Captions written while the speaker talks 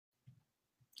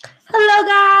Hello,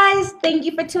 guys. Thank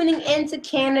you for tuning in to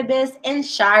Cannabis and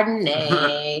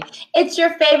Chardonnay. It's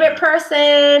your favorite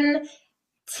person,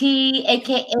 T,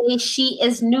 aka She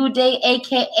is New Day,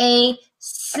 aka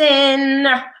Sin.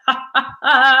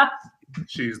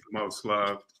 She's the most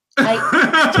loved. I'm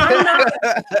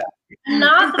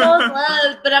not the most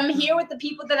loved, but I'm here with the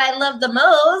people that I love the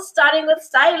most, starting with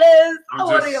Stylist. How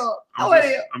are you?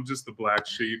 I'm just the black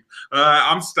sheep.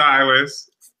 I'm Stylist.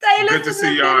 Stylist. Good to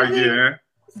see y'all again.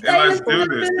 And let's do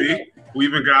this, see? We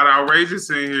even got Outrageous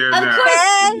in here Of now. course.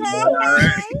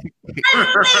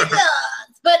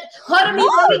 But hold on,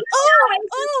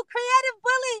 creative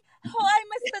bully. Hi,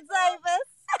 Mr. Davis.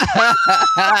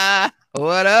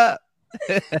 What up?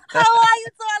 How are you,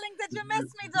 darling? Did you miss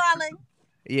me, darling?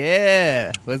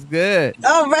 Yeah, what's good?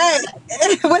 All right.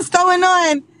 What's going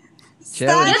on?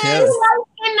 Chilling.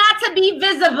 Not to be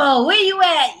visible. Where you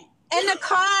at? In the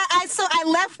car. I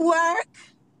left work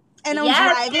and I'm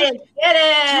driving. Get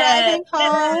it. Driving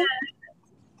home.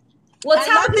 Well, I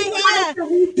love to hear.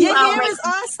 Your hair is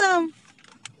awesome.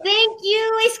 Thank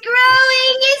you. It's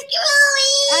growing.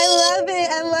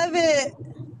 I love it.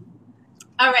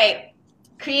 All right.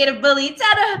 Creative Bully,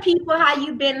 tell the people how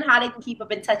you been and how they can keep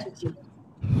up in touch with you.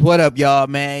 What up, y'all,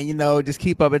 man? You know, just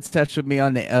keep up in touch with me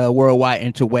on the worldwide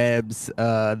interwebs,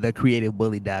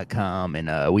 thecreativebully.com,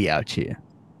 and we out here.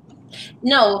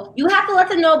 No, you have to let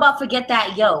them know about Forget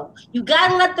That Yo. You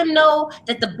gotta let them know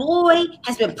that the boy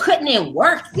has been putting in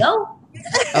work, yo.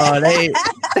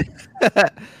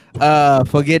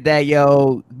 Forget That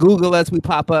Yo. Google us, we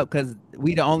pop up because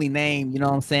we the only name, you know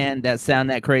what I'm saying, that sound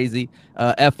that crazy.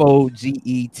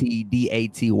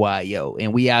 FOGETDATY, yo.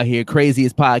 And we out here,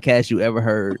 craziest podcast you ever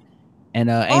heard.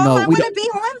 And I want to be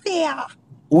on there.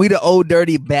 We the old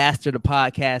dirty bastard of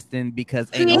podcasting because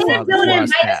ain't no father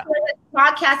to our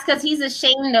podcast because he's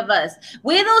ashamed of us.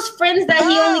 We're those friends that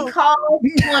he only calls on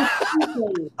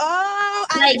Facebook.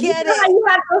 I get it. You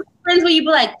have those friends where you be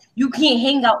like, you can't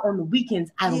hang out on the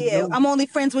weekends. I don't know. I'm only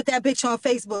friends with that bitch on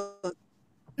Facebook.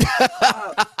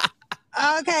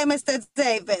 Okay, Mr.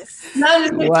 Davis.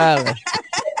 Wow.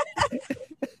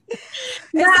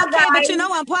 It's okay, but you know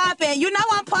I'm popping.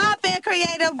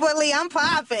 Creative Bully. I'm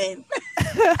popping.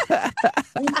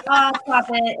 We all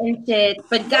popping and shit.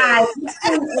 But guys,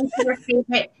 it's your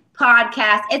favorite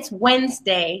podcast. It's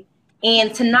Wednesday.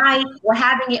 And tonight we're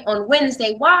having it on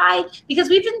Wednesday. Why? Because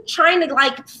we've been trying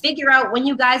to figure out when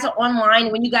you guys are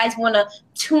online, when you guys want to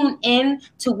tune in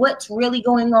to what's really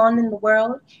going on in the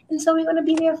world. And so we're going to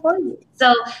be there for you.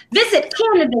 So visit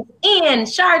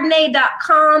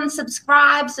CannabisandChardonnay.com,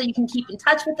 subscribe so you can keep in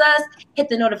touch with us. Hit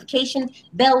the notification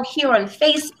bell here on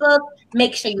Facebook.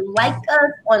 Make sure you like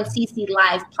us on CC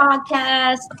Live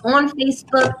Podcast, on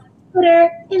Facebook, Twitter,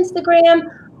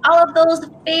 Instagram. All of those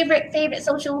favorite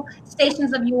social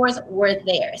stations of yours were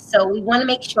there. So we want to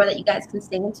make sure that you guys can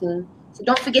stay in tune. So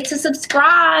don't forget to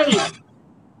subscribe.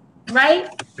 Right?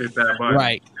 Hit that button.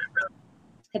 Right.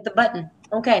 Hit the button.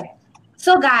 Okay.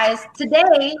 So guys,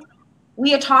 today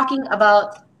we are talking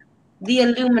about the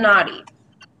Illuminati.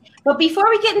 But before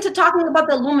we get into talking about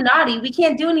the Illuminati, we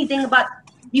can't do anything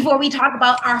before we talk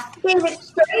about our favorite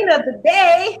strain of the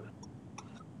day.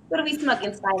 What are we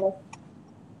smoking, Silas?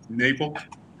 Maple.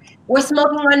 We're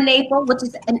smoking on Maple, which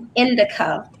is an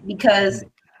indica, because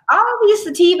all these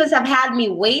sativas have had me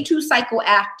way too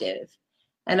psychoactive,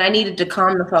 and I needed to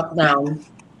calm the fuck down.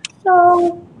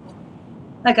 So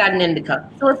I got an indica.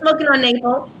 So we're smoking on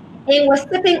Maple, and we're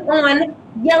sipping on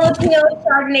Yellowtail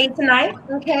Chardonnay tonight.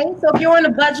 Okay, so if you're on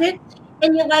a budget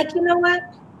and you're like, you know what,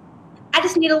 I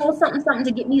just need a little something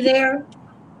to get me there,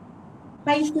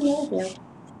 buy you some Yellowtail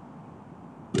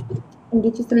and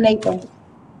get you some Maple.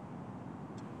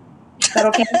 Is that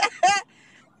okay?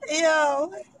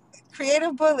 Yo,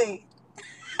 Creative Bully.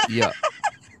 Yeah.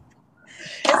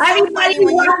 Everybody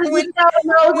when you do knows this that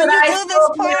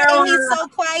part and he's so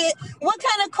quiet. What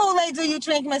kind of Kool-Aid do you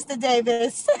drink, Mr.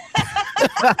 Davis?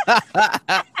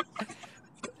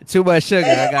 Too much sugar.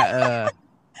 I got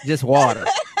just water.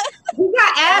 He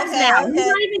got abs now. He's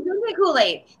not even drinking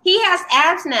Kool-Aid. He has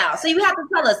abs now. So you have to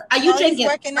tell us, are you drinking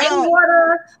spring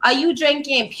water? Are you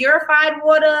drinking purified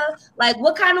water? Like,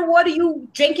 what kind of water are you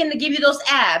drinking to give you those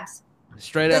abs?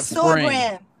 Straight up spring.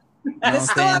 Brand. The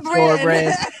store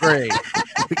brand spring.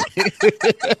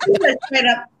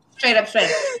 Straight up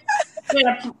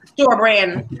store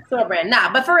brand.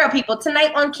 Nah, but for real, people,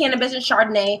 tonight on Cannabis and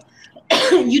Chardonnay,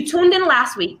 you tuned in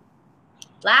last week.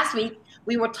 Last week,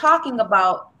 we were talking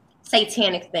about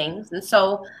satanic things. And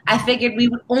so I figured we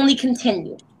would only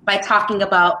continue by talking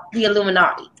about the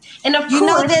Illuminati. And of course,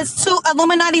 know, there's two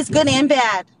Illuminati's, good and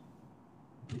bad.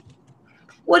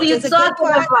 What are you talking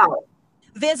about?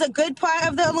 there's a good part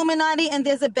of the Illuminati and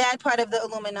there's a bad part of the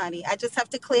Illuminati. I just have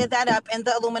to clear that up in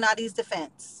the Illuminati's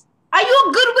defense. Are you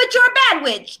a good witch or a bad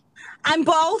witch? I'm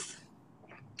both.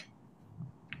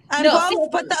 I'm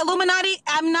both, but the Illuminati,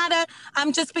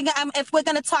 if we're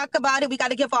going to talk about it, we got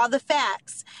to give all the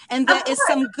facts. And there is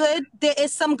some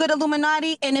good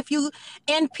Illuminati. And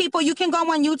people, you can go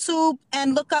on YouTube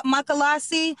and look up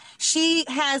Makalasi. She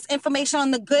has information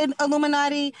on the good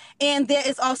Illuminati, and there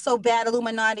is also bad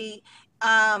Illuminati.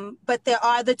 But there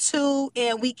are the two,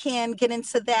 and we can get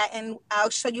into that, and I'll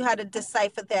show you how to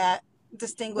decipher that,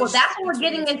 distinguish. Well, that's what we're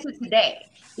getting into today.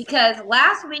 Because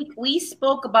last week we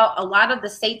spoke about a lot of the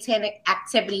satanic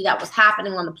activity that was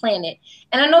happening on the planet.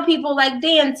 And I know people like,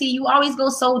 Dancy, you always go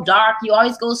so dark. You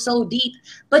always go so deep.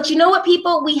 But you know what,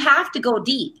 people? We have to go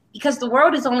deep because the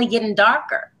world is only getting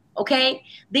darker, okay?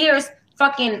 There's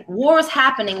fucking wars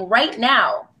happening right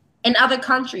now in other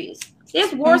countries.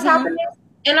 There's wars happening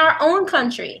in our own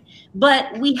country.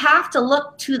 But we have to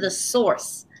look to the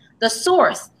source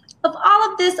of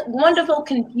all of this wonderful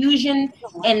confusion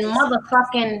and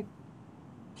motherfucking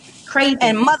crazy.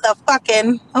 And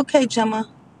motherfucking, okay, Gemma.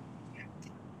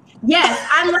 Yes,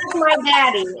 I'm like my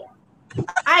daddy.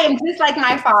 I am just like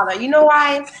my father. You know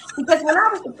why? Because when I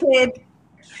was a kid,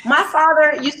 my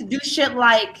father used to do shit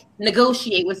like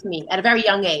negotiate with me at a very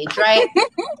young age, right?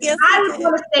 Yes, I was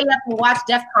going to stay up and watch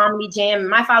Def Comedy Jam, and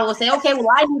my father would say, okay, well,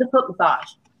 I need a foot massage.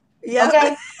 Yep.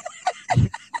 Okay?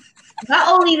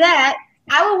 Not only that,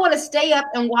 I would want to stay up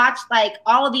and watch like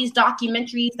all of these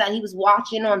documentaries that he was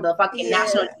watching on the fucking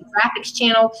National Geographic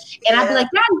channel. And I'd be like,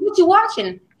 Daddy, what you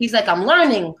watching? He's like, I'm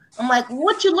learning. I'm like,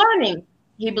 what you learning?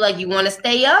 He'd be like, you want to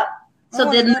stay up? So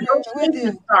then the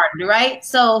negotiation started, right?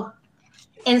 So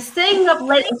in staying up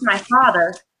late with my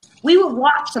father, we would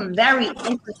watch some very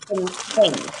interesting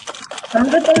things. Some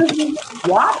of the things we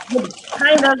watched were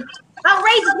kind of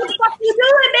outrageous. What the fuck are you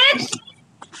doing, bitch?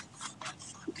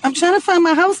 I'm trying to find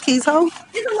my house keys, ho.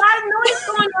 There's a lot of noise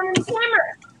going on in the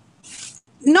camera.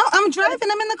 No, I'm driving.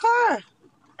 I'm in the car.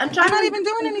 I'm not even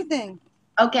doing anything.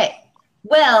 Okay.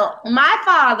 Well, my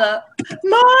father.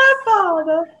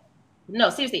 No,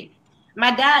 seriously.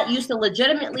 My dad used to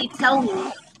legitimately tell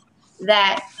me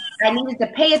that I needed to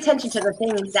pay attention to the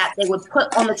things that they would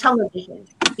put on the television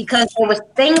because there was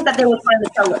things that they were trying to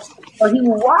tell us. So he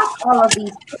would watch all of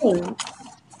these things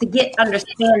to get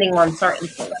understanding on certain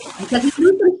things because he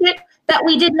knew some shit that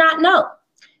we did not know.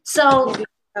 So,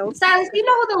 Silas, do you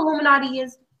know who the Illuminati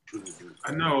is?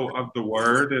 I know of the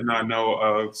word and I know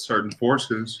of certain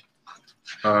forces,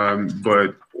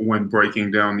 but when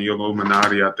breaking down the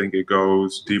Illuminati, I think it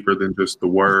goes deeper than just the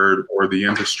word or the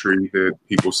industry that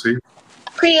people see.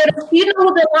 Creative, do you know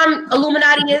who the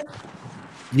Illuminati is?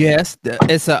 Yes,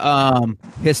 it's a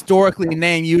historically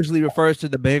name usually refers to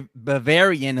the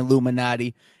Bavarian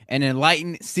Illuminati, an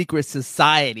enlightened secret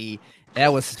society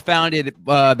that was founded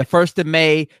the 1st of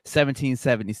May,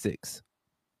 1776.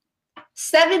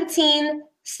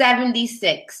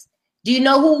 1776. Do you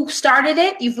know who started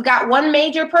it? You forgot one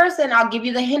major person. I'll give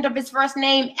you the hint of his first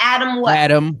name. Adam what?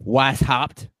 Adam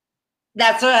Weishaupt.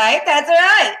 That's right. That's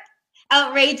right.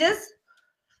 Outrageous.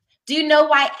 Do you know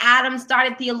why Adam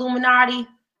started the Illuminati?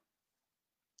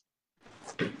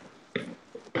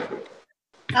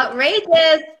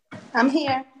 Outrageous. I'm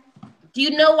here. Do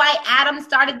you know why Adam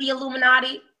started the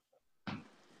Illuminati?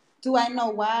 Do I know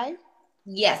why?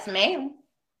 Yes, ma'am.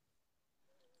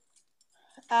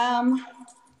 I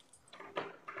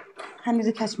need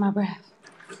to catch my breath.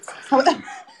 They're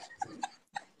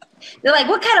like,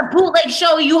 what kind of bootleg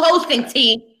show are you hosting,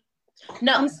 T?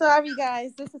 No. I'm sorry,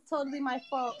 guys. This is totally my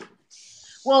fault.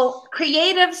 Well,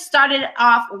 Creative started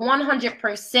off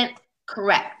 100%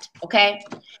 correct, okay?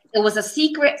 It was a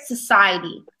secret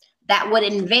society that would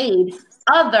invade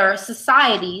other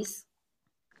societies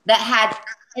that had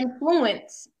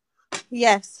influence.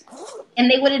 Yes. And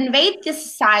they would invade this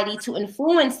society to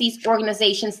influence these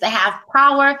organizations that have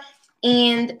power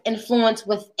and influence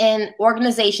within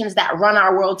organizations that run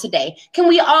our world today. Can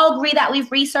we all agree that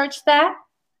we've researched that?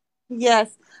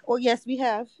 Yes. Well, yes, we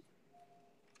have.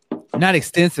 Not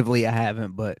extensively, I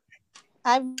haven't, but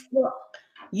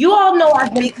you all know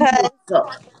I've been reading this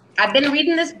book. I've been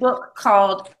reading this book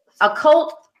called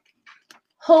Occult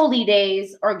Holy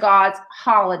Days or God's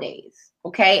Holidays.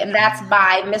 Okay, and that's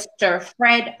by Mr.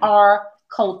 Fred R.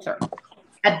 Coulter.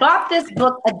 I bought this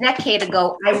book a decade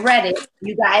ago. I read it.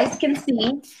 You guys can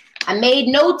see. I made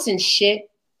notes and shit.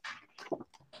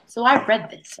 So I read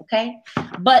this, okay?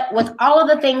 But with all of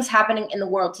the things happening in the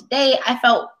world today, I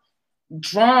felt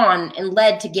drawn and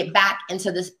led to get back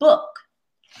into this book.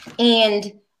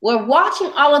 And we're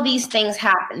watching all of these things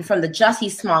happen, from the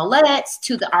Jussie Smollett's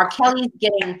to the R. Kelly's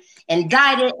getting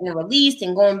indicted and released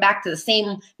and going back to the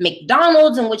same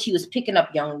McDonald's in which he was picking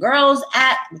up young girls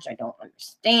at, which I don't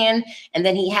understand. And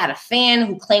then he had a fan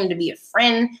who claimed to be a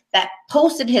friend that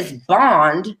posted his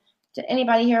bond. Did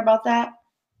anybody hear about that?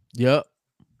 Yep.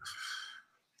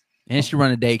 And she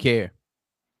run a daycare.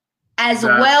 As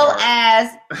well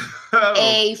as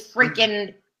a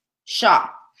freaking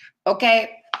shop.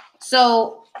 Okay?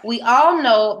 So we all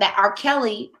know that R.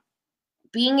 Kelly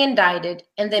being indicted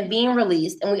and then being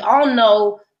released, and we all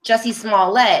know Jussie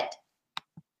Smollett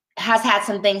has had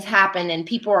some things happen, and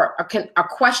people are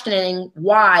questioning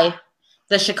why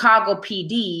the Chicago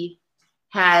PD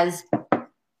has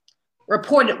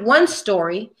reported one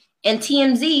story and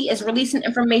TMZ is releasing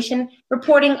information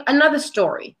reporting another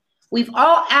story. We've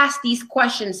all asked these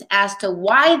questions as to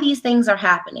why these things are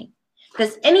happening.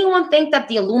 Does anyone think that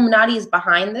the Illuminati is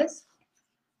behind this?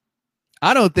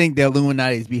 I don't think the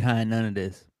Illuminati is behind none of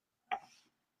this.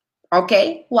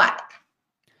 Okay, why?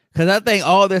 Because I think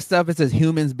all this stuff is just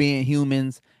humans being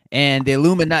humans, and the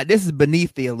Illuminati, this is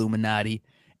beneath the Illuminati,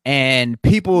 and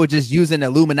people are just using the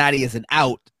Illuminati as an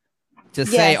out to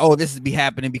say, oh, this is be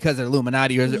happening because of the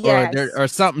Illuminati, or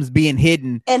something's being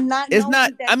hidden. And not it's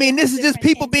not, I mean, this is just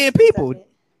people being people.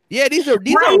 Yeah, these are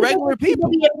regular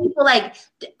people. Like,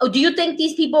 do you think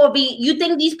these people you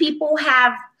think these people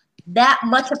have that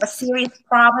much of a serious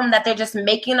problem that they're just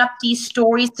making up these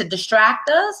stories to distract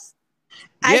us?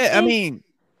 I mean,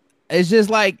 it's just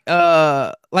like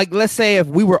let's say if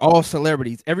we were all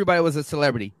celebrities, everybody was a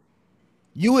celebrity,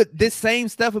 this same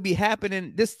stuff would be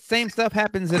happening. This same stuff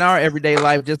happens in our everyday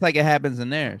life, just like it happens in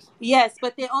theirs. Yes,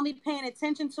 but they're only paying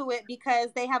attention to it because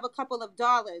they have a couple of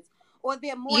dollars, or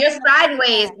they're more. You're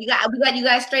sideways. We got you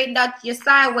guys straightened out. You're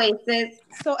sideways, sis.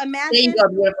 So imagine, there you go,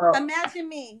 beautiful. Imagine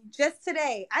me just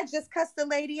today. I just cussed the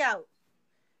lady out,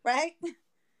 right?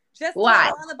 Just why?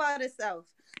 All about herself.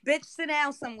 Bitch, sit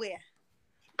down somewhere.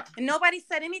 And nobody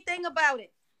said anything about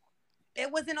it.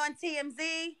 It wasn't on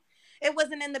TMZ. It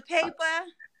wasn't in the paper.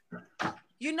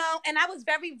 You know, and I was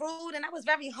very rude and I was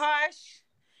very harsh.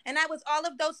 And I was all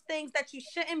of those things that you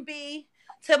shouldn't be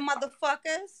to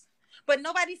motherfuckers. But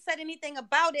nobody said anything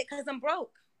about it because I'm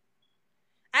broke.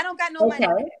 I don't got no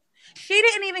money. She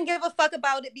didn't even give a fuck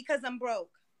about it because I'm broke.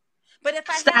 But if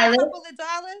I had a couple of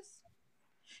dollars,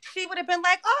 she would have been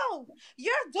like, oh,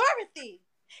 you're Dorothy.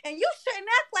 And you shouldn't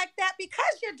act like that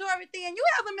because you're Dorothy and you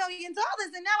have $1 million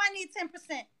and now I need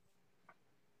 10%.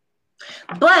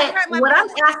 But what I'm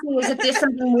asking is if there's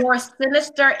something more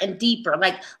sinister and deeper.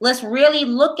 Like, let's really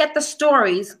look at the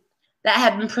stories that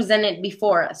have been presented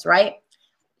before us, right?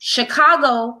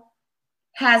 Chicago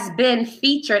has been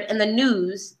featured in the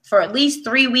news for at least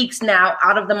 3 weeks now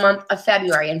out of the month of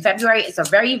February. And February is a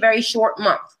very, very short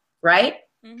month, right?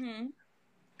 Mm-hmm.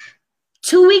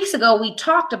 2 weeks ago, we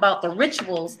talked about the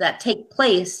rituals that take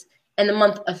place in the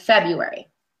month of February.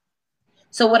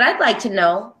 So what I'd like to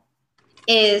know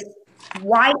is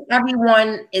why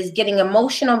everyone is getting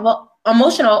emotional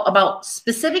about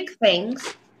specific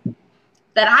things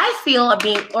that I feel are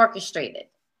being orchestrated.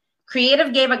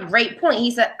 Creative gave a great point.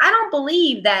 He said, I don't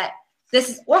believe that this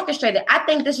is orchestrated. I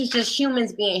think this is just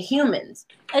humans being humans.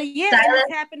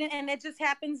 It's happening, and it just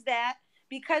happens that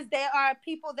because there are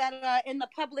people that are in the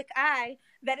public eye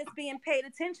that it's being paid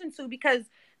attention to, because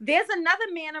there's another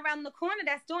man around the corner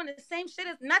that's doing the same shit.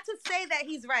 Not to say that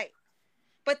he's right,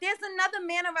 but there's another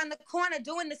man around the corner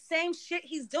doing the same shit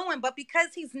he's doing. But because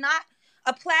he's not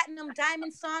a platinum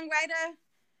diamond songwriter,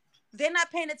 they're not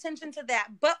paying attention to that.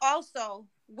 But also,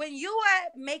 when you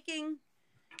are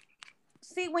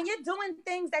when you're doing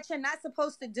things that you're not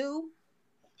supposed to do,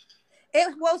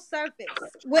 it will surface.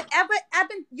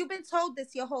 You've been told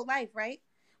this your whole life, right?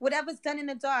 Whatever's done in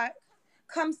the dark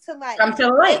comes to light.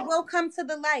 It will come to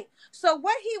the light. So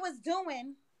what he was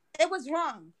doing, it was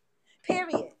wrong,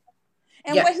 period.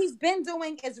 And what he's been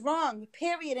doing is wrong,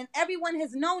 period. And everyone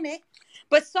has known it,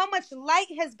 but so much light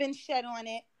has been shed on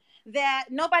it that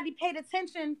nobody paid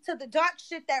attention to the dark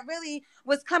shit that really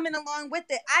was coming along with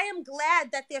it. I am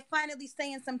glad that they're finally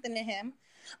saying something to him.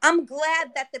 I'm glad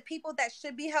that the people that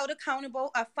should be held accountable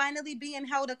are finally being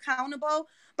held accountable,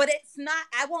 but it's not,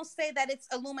 I won't say that it's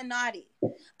Illuminati.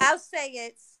 I'll say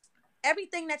it's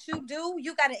everything that you do,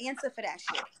 you got to answer for that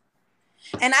shit.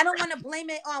 And I don't want to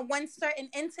blame it on one certain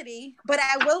entity, but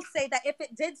I will say that if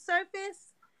it did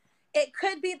surface, it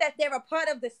could be that they're a part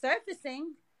of the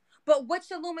surfacing. But which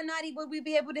Illuminati would we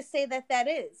be able to say that that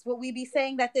is? Would we be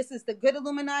saying that this is the good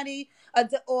Illuminati,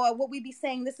 or would we be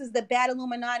saying this is the bad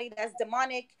Illuminati that's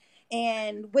demonic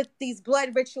and with these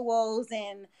blood rituals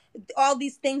and all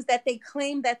these things that they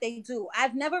claim that they do.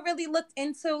 I've never really looked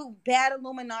into bad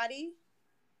Illuminati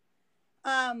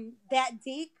that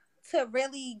deep to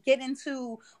really get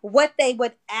into what they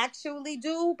would actually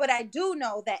do, but I do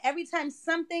know that every time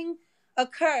something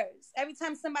occurs, every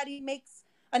time somebody makes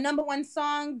a #1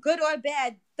 song, good or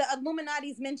bad, the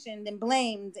Illuminati's mentioned and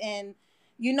blamed, and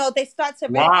they start to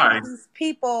ridicule these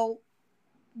people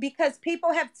because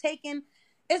people have taken.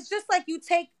 It's just like you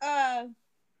take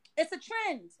it's a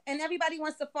trend and everybody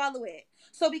wants to follow it.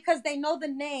 So because they know the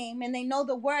name and they know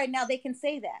the word, now they can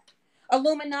say that.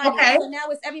 Illuminati. Okay. So now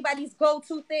it's everybody's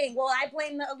go-to thing. Well, I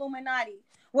blame the Illuminati.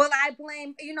 Well, I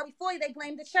blame, before they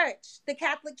blamed the church, the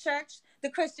Catholic Church, the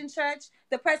Christian Church,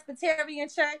 the Presbyterian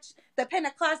Church, the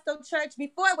Pentecostal Church.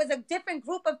 Before it was a different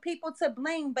group of people to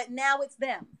blame, but now it's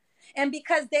them. And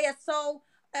because they are so,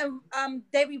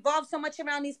 they revolve so much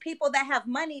around these people that have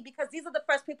money, because these are the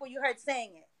first people you heard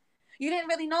saying it. You didn't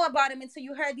really know about them until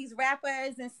you heard these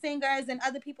rappers and singers and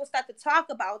other people start to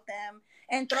talk about them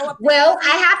and throw up. Well,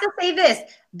 I have to say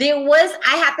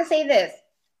this.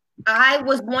 I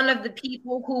was one of the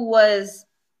people who was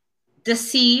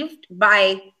deceived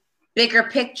by bigger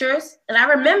pictures. And I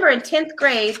remember in 10th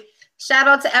grade, shout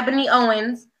out to Ebony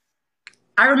Owens.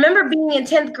 I remember being in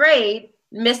 10th grade,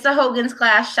 Mr. Hogan's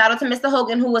class. Shout out to Mr.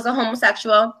 Hogan, who was a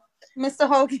homosexual. Mr.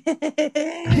 Hogan.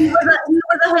 he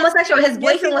was a homosexual. His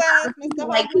boyfriend was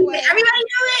like, everybody knew it.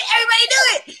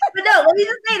 But no, let me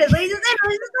just say this.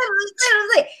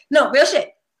 No, real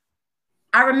shit.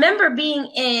 I remember being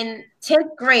in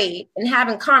 10th grade and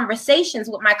having conversations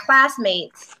with my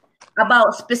classmates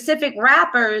about specific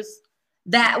rappers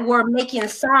that were making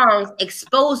songs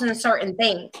exposing certain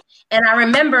things. And I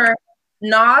remember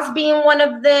Nas being one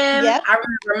of them. Yep. I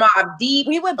remember Mobb Deep,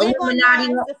 we were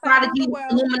Illuminati, Prodigy,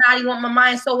 Illuminati Want My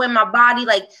Mind, So In My Body.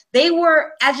 Like, they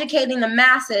were educating the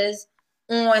masses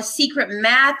on secret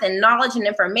math and knowledge and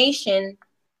information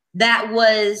that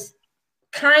was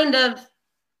kind of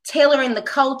tailoring the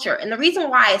culture. And the reason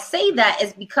why I say that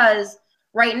is because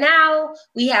right now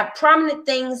we have prominent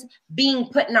things being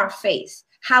put in our face.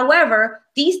 However,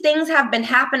 these things have been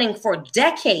happening for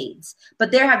decades, but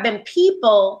there have been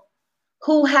people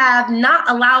who have not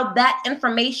allowed that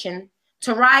information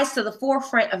to rise to the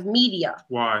forefront of media.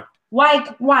 Why?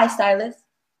 Why, Stylist?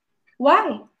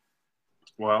 Why?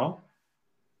 Well,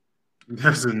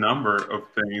 there's a number of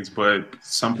things, but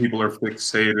some people are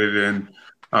fixated in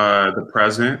the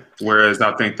present, whereas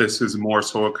I think this is more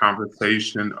so a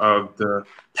conversation of the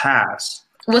past.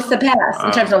 What's the past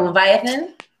in terms of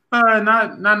Leviathan?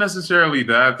 Not necessarily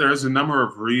that. There's a number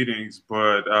of readings,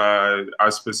 but I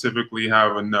specifically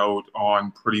have a note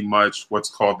on pretty much what's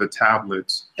called the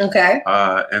tablets. Okay.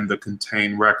 And the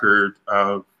contained record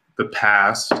of the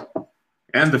past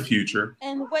and the future.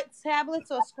 And what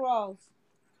tablets or scrolls?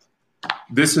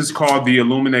 This is called the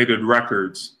Illuminated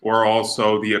Records, or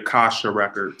also the Akasha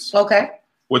Records. Okay.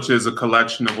 Which is a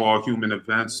collection of all human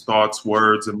events, thoughts,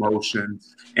 words,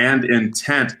 emotions, and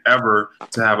intent ever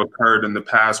to have occurred in the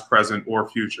past, present, or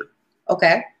future.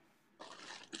 Okay.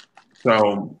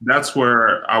 So that's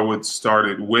where I would start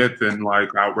it with. And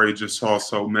like Outrageous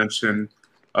also mentioned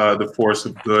the force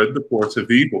of good, the force of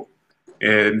evil,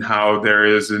 and how there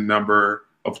is a number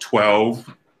of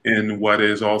 12 in what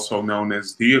is also known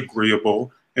as the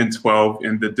agreeable and 12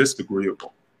 in the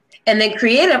disagreeable. And then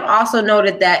Creative also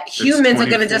noted that humans are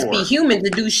going to just be human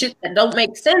to do shit that don't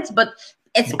make sense, but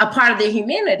it's a part of their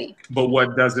humanity. But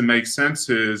what doesn't make sense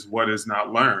is what is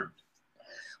not learned.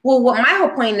 Well, what my whole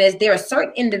point is, there are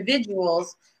certain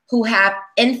individuals who have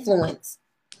influence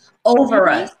over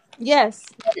us. Yes.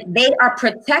 They are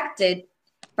protected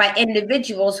by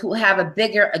individuals who have a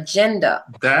bigger agenda.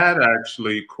 That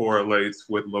actually correlates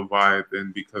with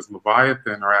Leviathan, because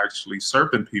Leviathan are actually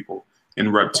serpent people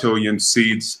and reptilian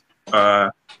seeds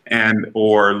and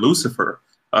or Lucifer,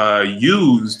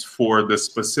 used for the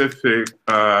specific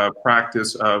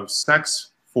practice of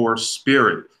sex for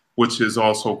spirit, which is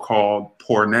also called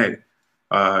porne,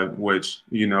 which,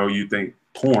 you think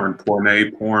porn,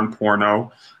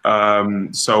 porno.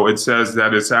 So it says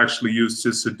that it's actually used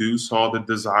to seduce all the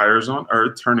desires on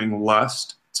earth, turning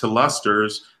lust to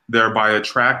lusters, thereby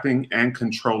attracting and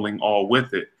controlling all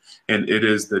with it. And it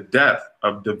is the death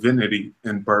of divinity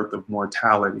and birth of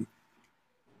mortality.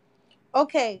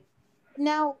 Okay.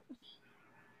 Now,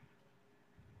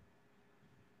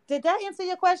 did that answer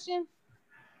your question?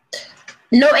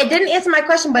 No, it didn't answer my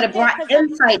question, but it brought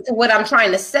insight to what I'm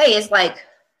trying to say. Is like,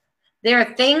 there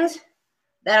are things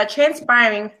that are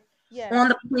transpiring on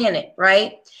the planet,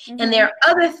 right? Mm-hmm. And there are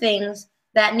other things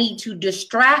that need to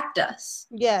distract us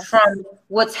from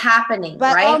what's happening,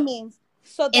 by right? all means.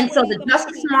 So that and so would be the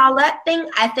Jussie Smollett thing,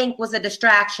 I think, was a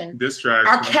distraction.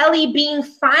 R. Kelly being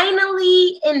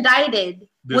finally indicted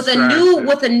with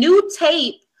a new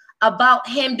tape about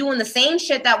him doing the same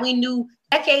shit that we knew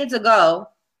decades ago.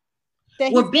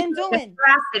 That we're being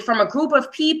distracted from a group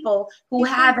of people who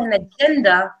have an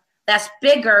agenda that's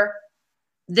bigger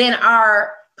than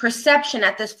our perception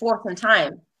at this force in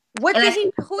time. Who did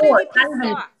he piss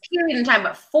off? Period in time,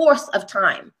 but force of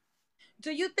time.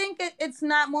 Do you think it's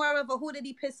not more of a who did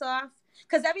he piss off?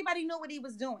 Because everybody knew what he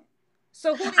was doing.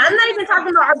 So I'm not even talking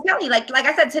about R. Kelly. Like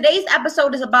I said, today's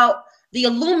episode is about the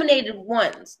illuminated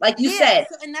ones, like you said.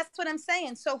 So, and that's what I'm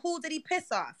saying. So who did he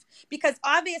piss off? Because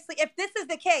obviously, if this is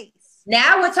the case.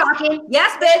 Now we're talking.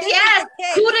 Yes, bitch, yes.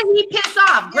 Who did he piss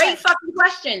off? Great fucking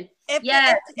question. If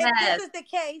this is the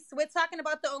case, we're talking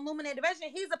about the illuminated version.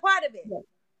 He's a part of it.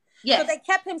 Yes. So they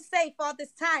kept him safe all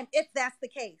this time, if that's the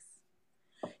case.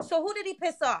 So who did he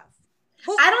piss off?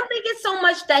 I don't think it's so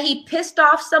much that he pissed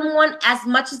off someone as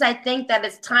much as I think that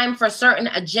it's time for certain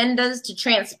agendas to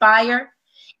transpire.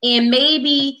 And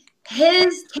maybe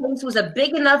his case was a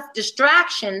big enough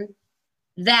distraction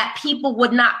that people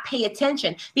would not pay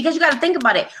attention. Because you got to think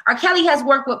about it. R. Kelly has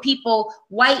worked with people,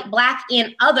 white, black,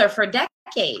 and other for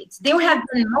decades. There have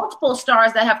been multiple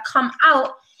stars that have come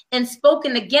out and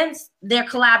spoken against their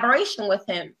collaboration with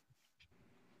him.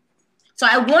 So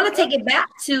I want to take it back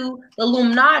to the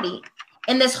Illuminati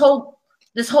and this whole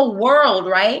world,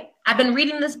 right? I've been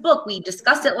reading this book. We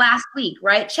discussed it last week,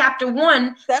 right? Chapter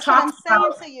 1. That's what I'm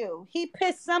saying to you. He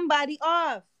pissed somebody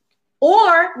off.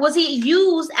 Or was he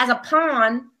used as a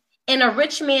pawn in a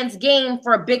rich man's game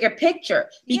for a bigger picture?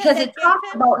 Because it talks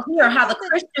about here how the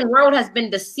Christian world has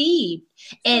been deceived.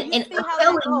 And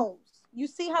you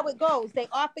see how it goes. They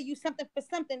offer you something for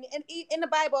something. And in the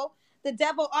Bible, the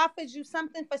devil offers you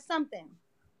something for something.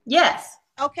 Yes.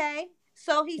 Okay.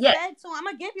 So he said to him, I'm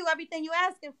going to give you everything you're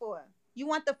asking for. You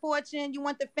want the fortune, you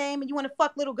want the fame, and you want to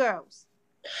fuck little girls.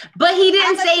 But he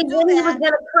didn't say when he was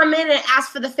going to come in and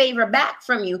ask for the favor back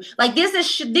from you. Like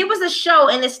there was a show,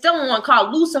 and it's still one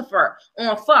called Lucifer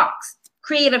on Fox.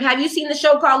 Creative. Have you seen the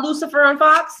show called Lucifer on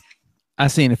Fox?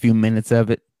 I've seen a few minutes of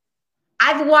it.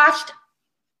 I've watched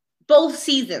both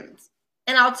seasons,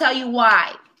 and I'll tell you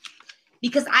why.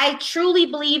 Because I truly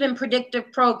believe in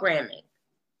predictive programming.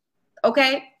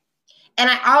 Okay? And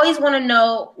I always want to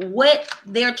know what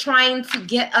they're trying to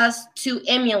get us to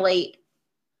emulate.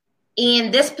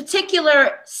 And this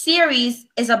particular series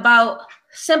is about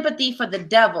sympathy for the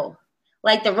devil,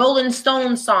 like the Rolling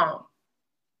Stones song.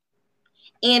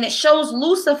 And it shows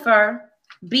Lucifer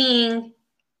being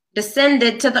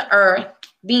descended to the earth,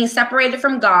 being separated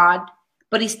from God,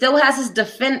 but he still has his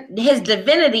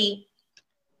divinity.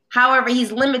 However,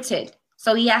 he's limited.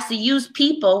 So he has to use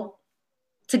people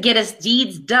to get his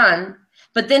deeds done.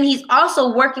 But then he's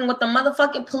also working with the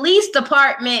motherfucking police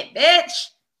department, bitch.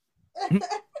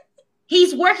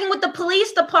 He's working with the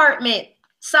police department,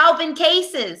 solving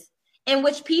cases in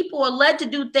which people are led to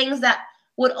do things that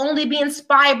would only be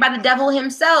inspired by the devil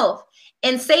himself.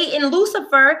 And Satan,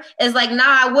 Lucifer, is like,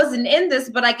 nah, I wasn't in this,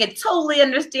 but I could totally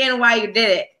understand why you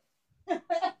did it.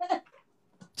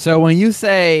 So when you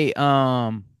say,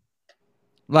 when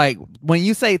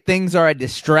you say things are a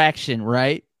distraction,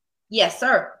 right? Yes,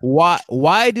 sir.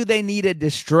 Why do they need a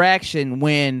distraction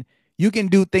when you can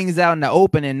do things out in the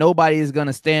open and nobody is going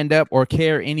to stand up or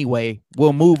care anyway?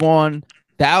 We'll move on.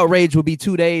 The outrage will be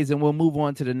 2 days and we'll move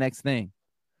on to the next thing.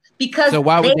 Because so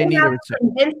why would they need to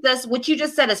convince us? What you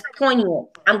just said is poignant.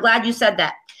 I'm glad you said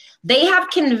that. They have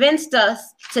convinced us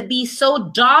to be so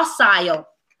docile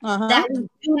that we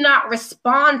do not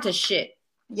respond to shit.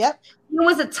 Yep. There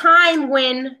was a time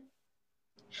when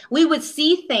we would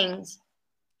see things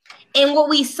and what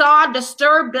we saw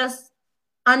disturbed us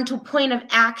unto point of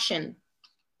action.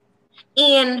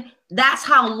 And that's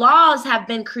how laws have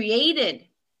been created.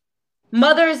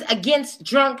 Mothers against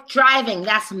drunk driving,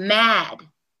 that's mad.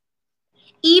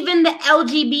 Even the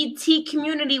LGBT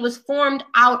community was formed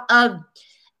out of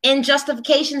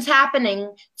injustifications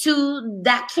happening to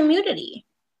that community.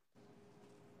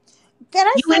 Can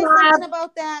I say something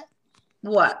about that?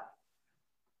 What?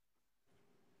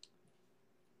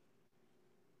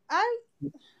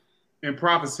 In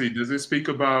prophecy, does it speak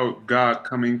about God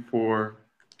coming for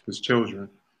his children?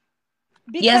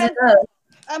 Because, yes, it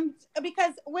does.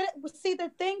 Because see, the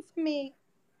thing for me,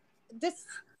 this.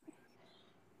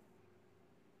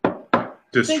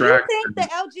 Do you think the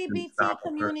LGBT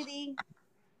community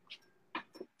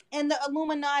and the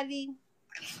Illuminati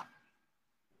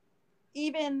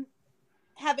even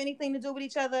have anything to do with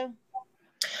each other?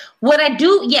 What I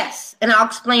do, yes, and I'll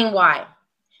explain why.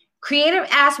 Creative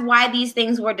asked why these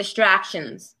things were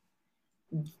distractions.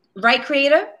 Right,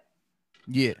 creator?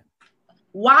 Yeah.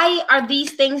 Why are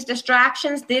these things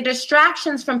distractions? They're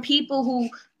distractions from people who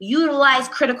utilize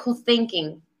critical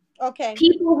thinking. Okay.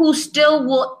 People who still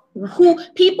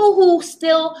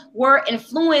were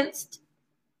influenced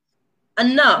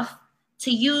enough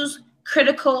to use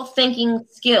critical thinking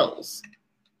skills.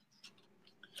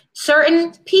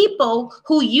 Certain people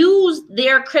who used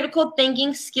their critical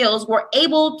thinking skills were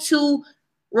able to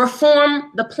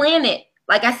reform the planet.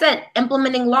 Like I said,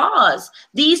 implementing laws.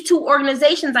 These two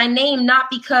organizations I named not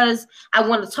because I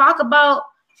want to talk about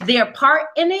their part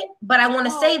in it, but I want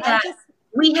to say that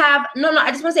we have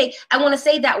I just want to say I want to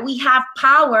say that we have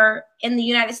power in the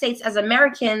United States as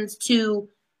Americans to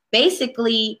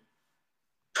basically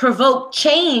provoke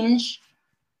change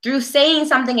through saying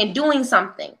something and doing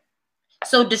something.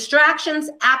 So distractions,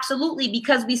 absolutely,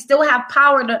 because we still have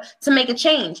power to make a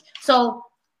change. So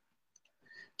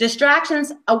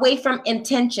distractions away from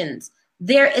intentions.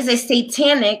 There is a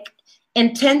satanic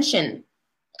intention.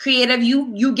 Creative,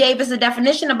 you gave us a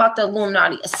definition about the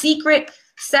Illuminati, a secret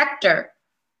sector.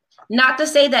 Not to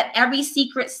say that every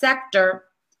secret sector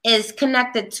is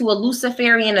connected to a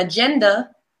Luciferian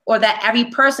agenda, or that every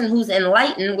person who's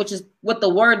enlightened, which is what the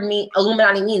word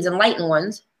Illuminati means, enlightened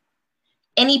ones,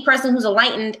 any person who's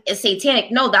enlightened is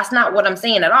satanic. No, that's not what I'm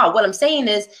saying at all. What I'm saying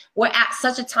is we're at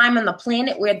such a time on the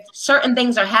planet where certain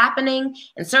things are happening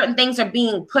and certain things are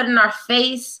being put in our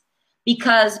face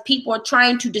because people are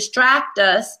trying to distract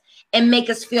us and make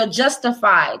us feel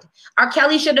justified. R.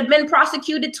 Kelly should have been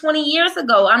prosecuted 20 years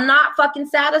ago. I'm not fucking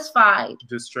satisfied.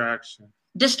 Distraction.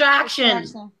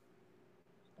 The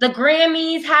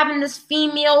Grammys having this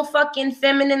female fucking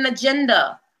feminine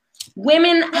agenda.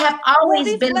 Women have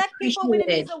always been black people winning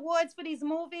appreciated. these awards for these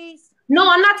movies.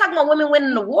 No, I'm not talking about women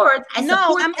winning awards. I'm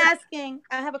asking.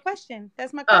 I have a question.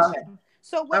 That's my question. Okay.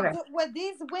 So were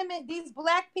these women, these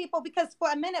black people, because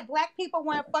for a minute black people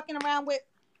weren't fucking around with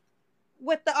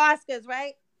the Oscars,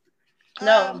 right?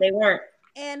 No, they weren't.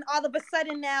 And all of a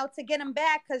sudden now, to get them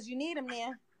back, because you need them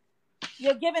there,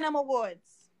 you're giving them awards.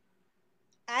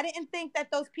 I didn't think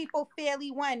that those people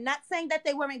fairly won. Not saying that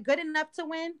they weren't good enough to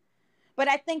win, but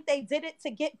I think they did it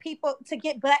to get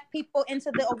black people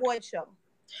into the award show.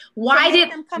 Why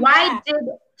did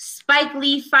Spike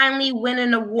Lee finally win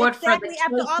an award for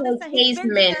the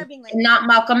Casement and not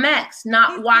Malcolm X?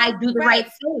 Why do the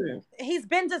right thing? He's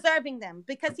been deserving them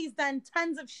because he's done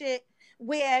tons of shit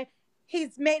where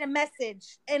he's made a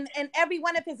message in every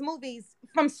one of his movies,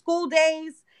 from School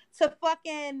Days to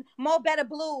fucking Mo Better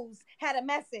Blues, had a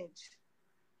message.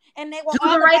 And they were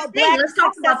all the right thing. Let's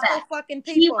talk about that.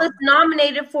 He was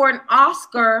nominated for an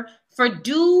Oscar for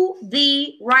Do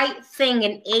the Right Thing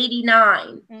in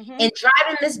 '89, and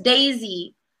Driving Miss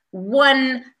Daisy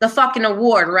won the fucking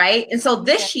award, right? And so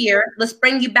this year, let's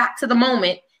bring you back to the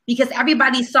moment, because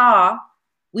everybody saw,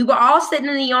 we were all sitting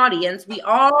in the audience, we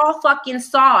all fucking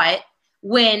saw it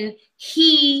when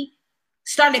he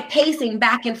started pacing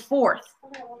back and forth.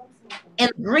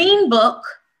 And Green Book,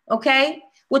 okay,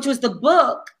 which was the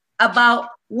book about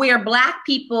where black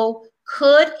people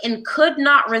could and could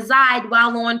not reside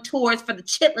while on tours for the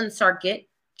Chitlin circuit,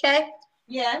 okay?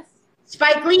 Yes.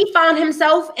 Spike Lee found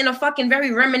himself in a fucking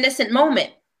very reminiscent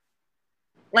moment.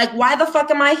 Like, why the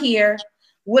fuck am I here?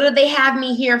 What do they have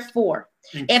me here for?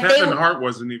 And Kevin Hart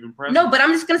wasn't even present. No, but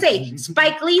I'm just gonna say,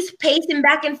 Spike Lee's pacing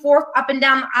back and forth up and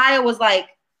down the aisle was like,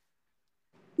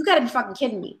 you gotta be fucking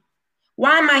kidding me.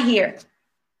 Why am I here?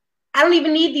 I don't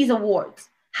even need these awards.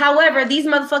 However, these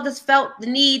motherfuckers felt the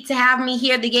need to have me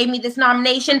here. They gave me this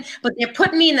nomination, but they're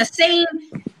putting me in the same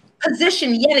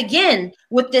position yet again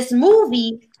with this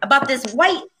movie about this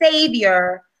white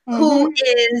savior who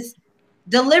is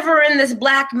delivering this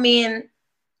black man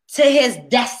to his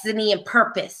destiny and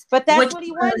purpose. But that's what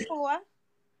he won for.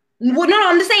 Well, no,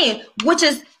 I'm just saying, which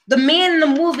is the man in the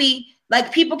movie,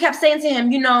 like people kept saying to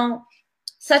him, you know,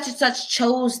 such and such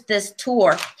chose this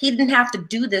tour. He didn't have to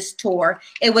do this tour.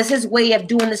 It was his way of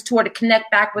doing this tour to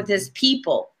connect back with his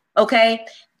people. Okay.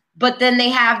 But then they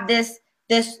have this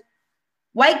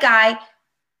white guy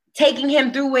taking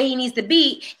him through where he needs to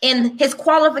be. And his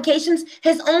qualifications,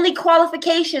 his only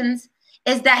qualifications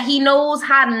is that he knows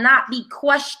how to not be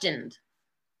questioned.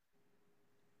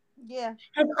 Yeah.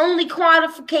 His only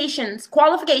qualifications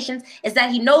is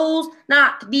that he knows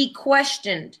not to be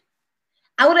questioned.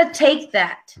 I want to take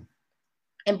that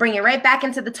and bring it right back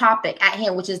into the topic at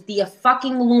hand, which is the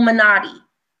fucking Illuminati.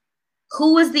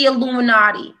 Who is the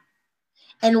Illuminati?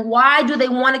 And why do they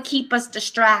want to keep us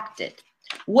distracted?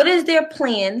 What is their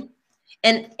plan?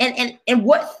 And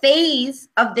what phase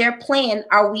of their plan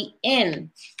are we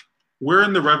in? We're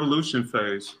in the revolution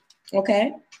phase.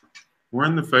 Okay. We're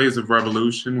in the phase of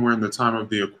revolution. We're in the time of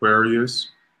the Aquarius.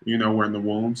 You know, we're in the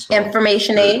womb. So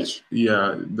Information age.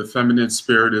 Yeah, the feminine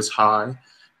spirit is high,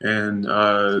 and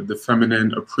the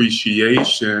feminine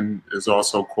appreciation is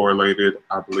also correlated,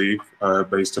 I believe,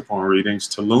 based upon readings,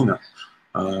 to Luna.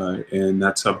 And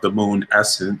that's of the moon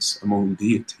essence, a moon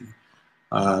deity,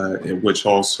 which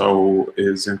also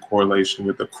is in correlation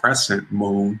with the crescent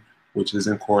moon, which is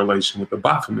in correlation with the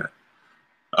Baphomet.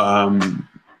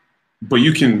 But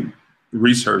you can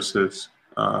research this.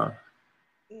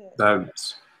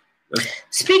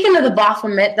 Speaking of the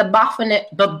Baphomet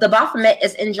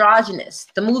is androgynous.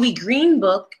 The movie Green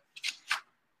Book,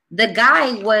 the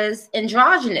guy was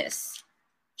androgynous.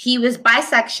 He was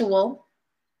bisexual.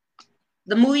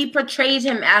 The movie portrayed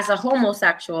him as a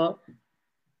homosexual.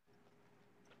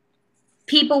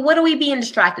 People, what are we being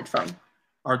distracted from?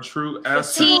 Our true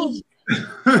essence. See,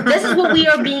 this is what we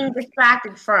are being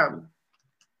distracted from.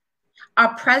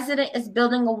 Our president is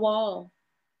building a wall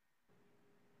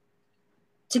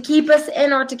to keep us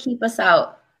in or to keep us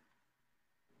out.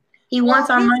 He wants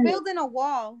our money. He's building a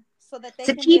wall so that they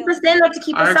to keep us in or to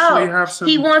keep us out.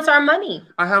 He wants our money.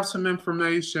 I have some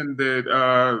information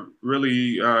that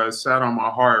really sat on my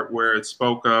heart, where it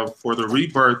spoke of, for the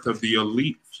rebirth of the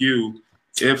elite few,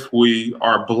 if we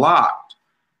are blocked,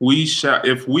 we shall,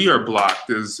 if we are blocked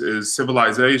as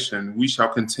civilization, we shall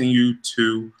continue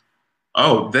to,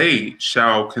 they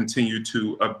shall continue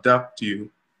to abduct you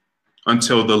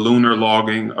until the lunar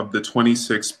logging of the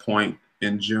 26th point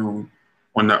in June,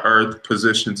 when the Earth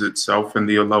positions itself in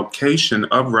the location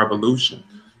of revolution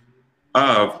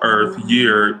of Earth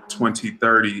year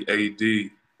 2030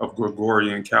 AD of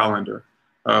Gregorian calendar.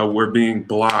 We're being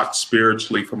blocked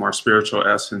spiritually from our spiritual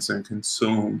essence and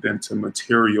consumed into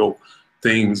material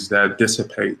things that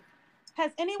dissipate.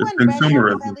 Has anyone read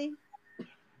Machiavelli?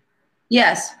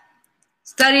 Yes.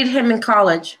 Studied him in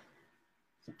college.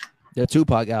 The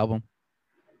Tupac album.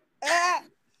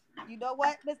 You know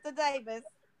what, Mr. Davis?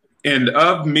 And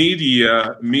of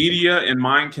media and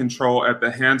mind control at the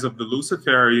hands of the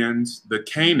Luciferians, the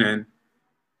Canaan,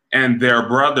 and their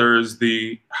brothers,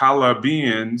 the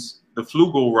Halabians, the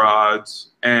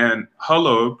Flugelrods, and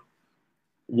Hulub,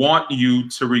 want you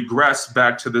to regress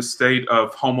back to the state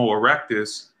of Homo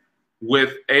erectus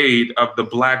with aid of the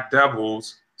Black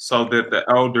Devils, so that the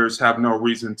elders have no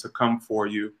reason to come for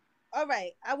you. All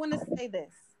right, I want to say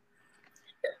this.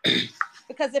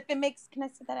 Because if it makes, can I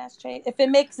say that ashtray? If it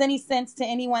makes any sense to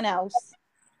anyone else,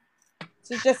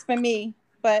 it's just for me,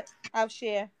 but I'll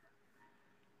share.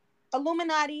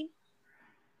 Illuminati,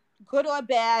 good or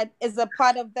bad, is a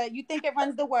part of the, you think it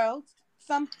runs the world.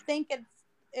 Some think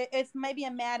it's maybe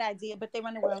a mad idea, but they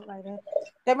run the world, right?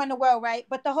 They run the world, right?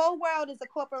 But the whole world is a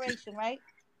corporation, right?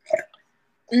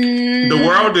 The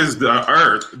world is the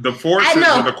earth. The forces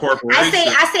are the corporation.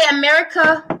 I say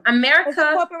America it's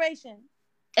a corporation.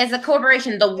 As a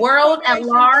corporation, the world at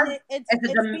large it's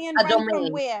being a run domain.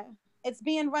 from where? It's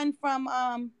being run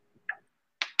from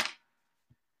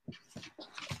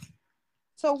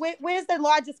So where's the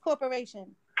largest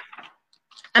corporation?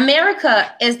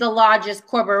 America is the largest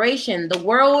corporation. The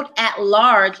world at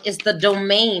large is the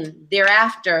domain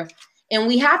thereafter. And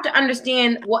we have to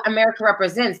understand what America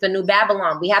represents, the New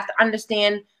Babylon. We have to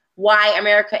understand why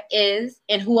America is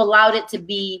and who allowed it to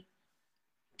be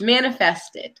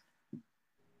manifested.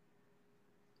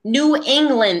 New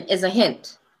England is a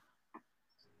hint.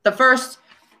 The first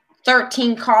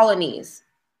 13 colonies.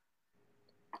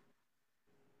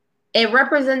 It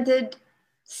represented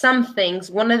some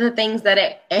things. One of the things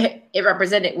that it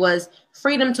represented was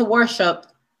freedom to worship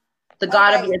the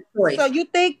God of your choice. So you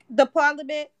think the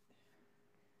parliament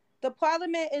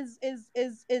is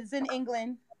in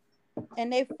England,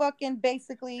 and they fucking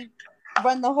basically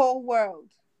run the whole world?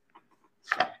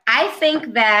 I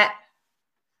think that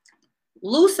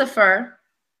Lucifer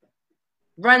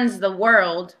runs the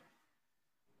world,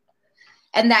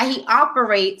 and that he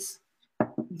operates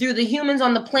through the humans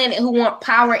on the planet who want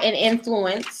power and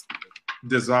influence.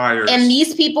 Desires. And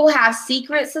these people have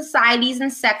secret societies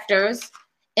and sectors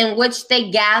in which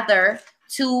they gather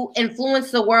to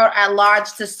influence the world at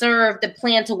large to serve the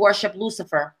plan to worship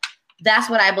Lucifer. That's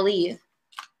what I believe.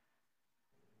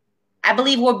 I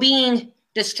believe we're being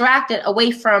distracted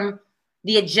away from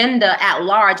the agenda at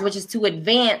large, which is to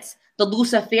advance the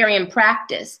Luciferian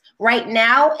practice. Right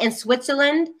now in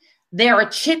Switzerland, there are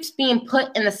chips being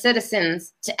put in the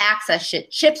citizens to access shit.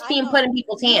 Chips being put in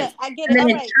people's hands. I get and then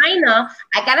it. in China,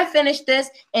 I gotta finish this.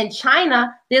 In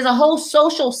China, there's a whole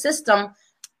social system,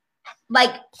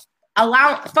 like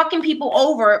fucking people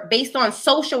over based on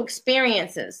social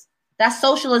experiences. That's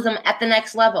socialism at the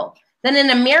next level. Then in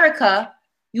America,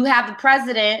 you have the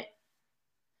president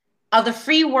of the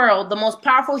free world, the most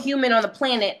powerful human on the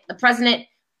planet, the president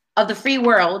of the free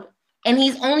world, and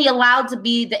he's only allowed to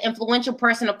be the influential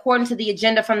person according to the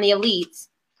agenda from the elites.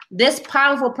 This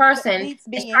powerful person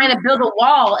is trying to build a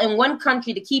wall in one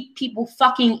country to keep people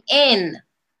fucking in.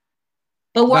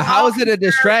 But how is it a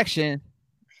distraction?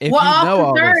 If we're you all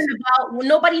know concerned about,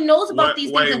 nobody knows about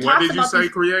these things and what talks did you about say,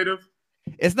 these. Creative?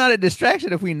 It's not a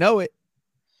distraction if we know it.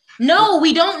 No,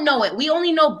 we don't know it. We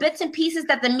only know bits and pieces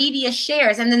that the media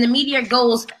shares, and then the media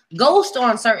goes ghost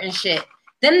on certain shit.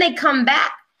 Then they come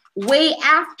back way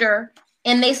after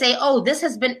and they say, oh, this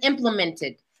has been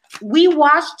implemented. We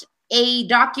watched a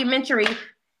documentary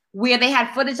where they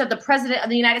had footage of the president of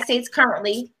the United States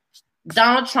currently,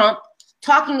 Donald Trump,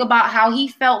 talking about how he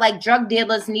felt like drug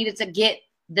dealers needed to get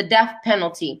the death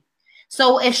penalty.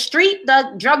 So if street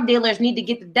drug dealers need to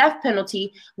get the death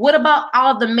penalty, what about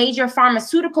all of the major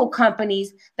pharmaceutical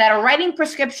companies that are writing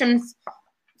prescriptions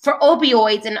for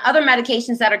opioids and other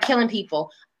medications that are killing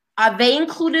people? Are they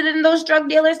included in those drug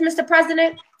dealers, Mr.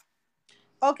 President?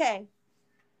 Okay.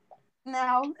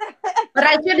 No. But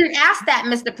I shouldn't ask that,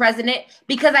 Mr. President,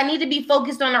 because I need to be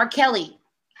focused on R. Kelly.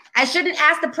 I shouldn't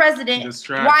ask the president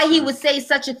why he would say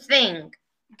such a thing.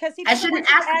 I shouldn't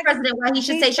ask the president why he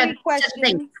should say such a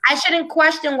thing. I shouldn't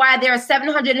question why there are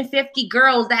 750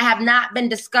 girls that have not been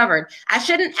discovered. I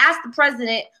shouldn't ask the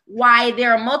president why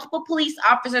there are multiple police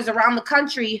officers around the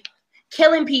country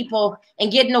killing people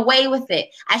and getting away with it.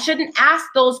 I shouldn't ask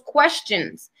those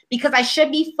questions because I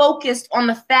should be focused on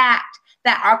the fact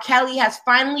that R. Kelly has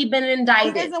finally been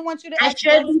indicted. He doesn't want you to I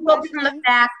should be focused on the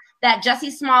fact that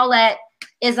Jussie Smollett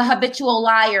is a habitual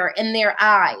liar in their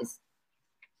eyes.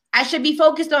 I should be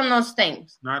focused on those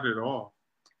things. Not at all.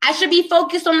 I should be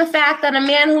focused on the fact that a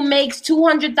man who makes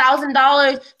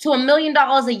 $200,000 to $1 million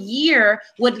a year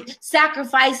would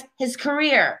sacrifice his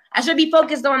career. I should be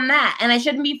focused on that. And I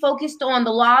shouldn't be focused on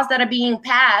the laws that are being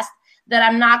passed that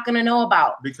I'm not going to know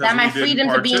about. Because that my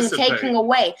freedoms are being taken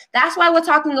away. That's why we're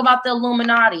talking about the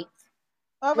Illuminati.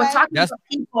 All right. We're talking about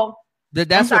people.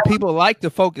 That's what people like to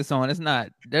focus on. It's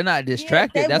not. They're not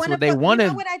distracted. That's what they want to.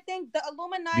 You know what I think? The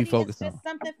Illuminati is just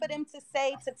something for them to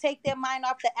say to take their mind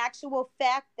off the actual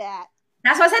fact that.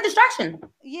 That's why I said distraction.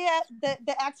 Yeah,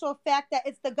 the actual fact that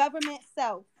it's the government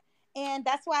itself, and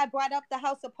that's why I brought up the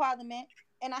House of Parliament.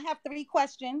 And I have 3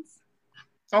 questions.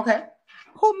 Okay.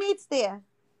 Who meets there?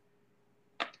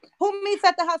 Who meets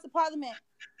at the House of Parliament?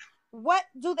 What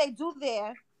do they do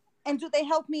there? And do they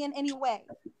help me in any way?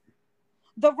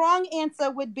 The wrong answer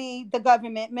would be the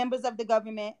government, members of the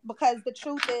government, because the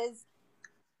truth is,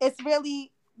 it's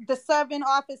really the serving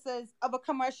officers of a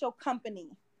commercial company.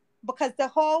 Because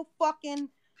this whole fucking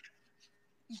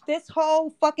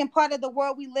part of the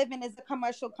world we live in is a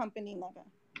commercial company, nigga.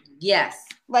 Yes.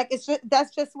 Like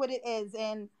that's just what it is.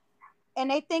 And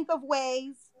they think of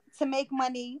ways to make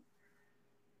money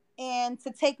and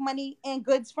to take money and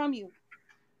goods from you.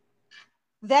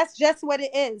 That's just what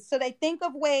it is. So they think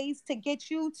of ways to get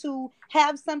you to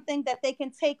have something that they can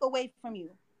take away from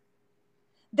you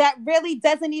that really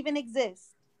doesn't even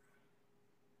exist.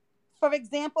 For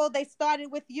example, they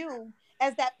started with you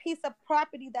as that piece of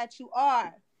property that you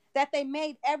are, that they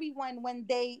made everyone when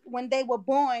they were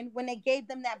born, when they gave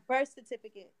them that birth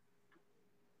certificate.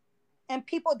 And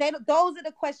people, those are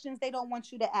the questions they don't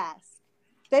want you to ask.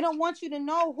 They don't want you to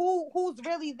know who's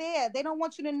really there. They don't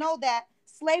want you to know that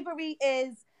slavery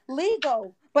is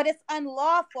legal, but it's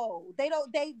unlawful.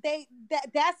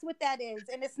 That's what that is.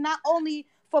 And it's not only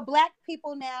for Black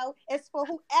people now, it's for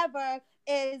whoever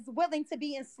is willing to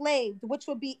be enslaved, which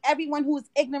would be everyone who is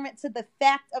ignorant to the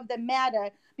fact of the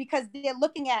matter, because they're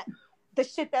looking at the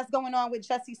shit that's going on with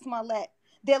Jussie Smollett.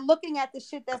 They're looking at the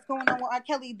shit that's going on with R.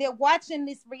 Kelly. They're watching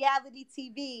this reality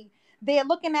TV. They're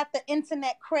looking at the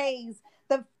internet craze,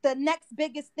 the next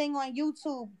biggest thing on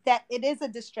YouTube, that it is a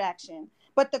distraction.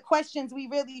 But the questions we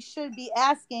really should be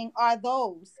asking are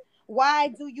those. Why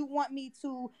do you want me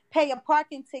to pay a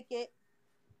parking ticket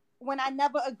when I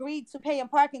never agreed to paying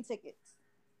parking tickets?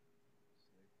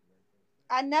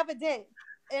 I never did.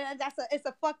 And that's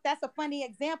a funny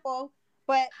example,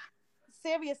 but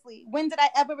seriously, when did I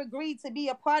ever agree to be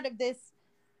a part of this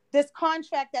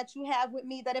contract that you have with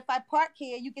me, that if I park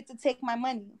here, you get to take my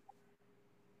money?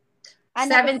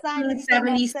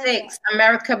 1776,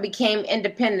 America became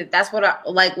independent. That's what I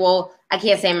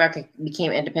can't say America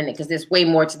became independent because there's way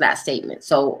more to that statement.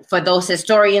 So for those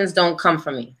historians, don't come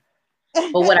for me.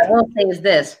 But what I will say is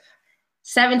this: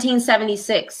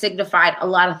 1776 signified a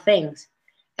lot of things,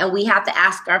 and we have to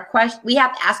ask we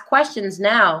have to ask questions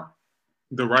now.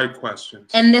 The right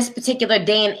questions. In this particular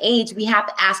day and age, we have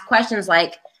to ask questions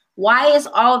like, why is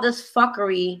all this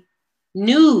fuckery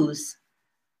news?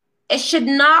 It should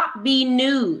not be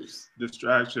news.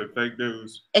 Distraction, fake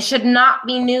news. It should not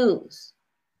be news.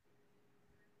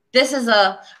 This is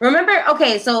remember,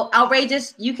 okay, so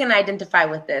Outrageous, you can identify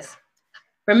with this.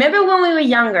 Remember when we were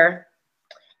younger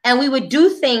and we would do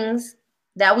things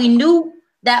that we knew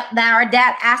that our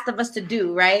dad asked of us to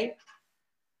do, right?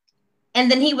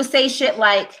 And then he would say shit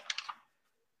like,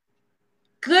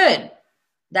 good,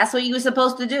 that's what you were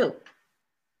supposed to do.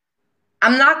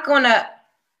 I'm not going to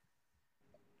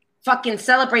fucking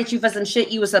celebrate you for some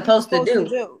shit you were supposed to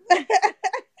do.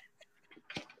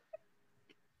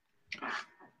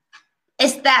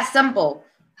 It's that simple.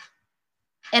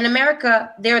 In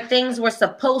America, there are things we're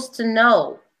supposed to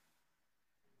know.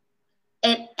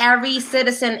 And every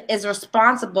citizen is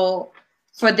responsible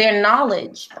for their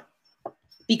knowledge,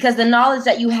 because the knowledge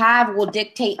that you have will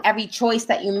dictate every choice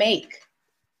that you make.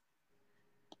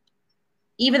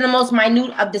 Even the most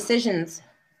minute of decisions,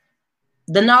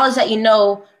 the knowledge that you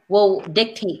know will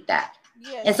dictate that.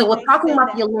 Yeah, and so we're talking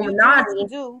about the Illuminati.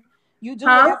 You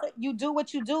do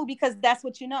what you do because that's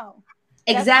what you know.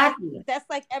 Exactly. That's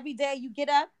like every day you get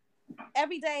up.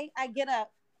 Every day I get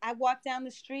up, I walk down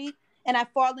the street and I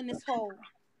fall in this hole.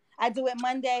 I do it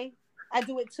Monday. I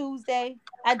do it Tuesday.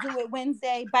 I do it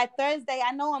Wednesday. By Thursday,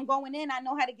 I know I'm going in. I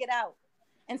know how to get out.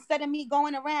 Instead of me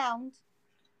going around,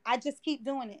 I just keep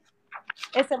doing it.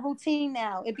 It's a routine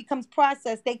now. It becomes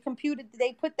processed. They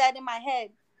put that in my head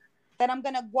that I'm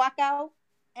going to walk out.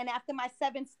 And after my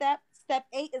 7th step, step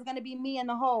 8 is going to be me in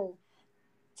the hole.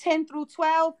 10 through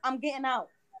 12, I'm getting out.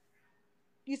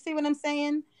 You see what I'm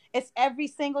saying? It's every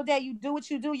single day. You do what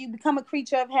you do. You become a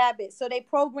creature of habit. So they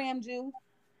programmed you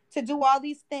to do all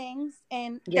these things.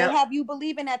 And they have you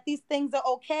believing that these things are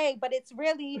okay. But it's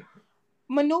really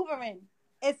maneuvering.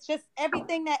 It's just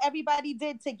everything that everybody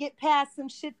did to get past some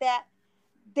shit that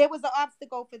there was an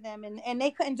obstacle for them. And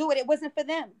they couldn't do it. It wasn't for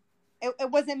them. It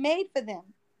wasn't made for them.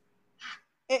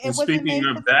 And speaking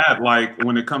of that, like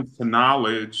when it comes to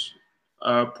knowledge,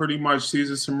 pretty much these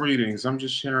are some readings. I'm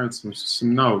just sharing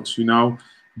some notes, you know.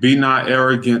 Be not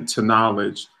arrogant to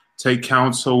knowledge. Take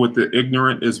counsel with the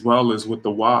ignorant as well as with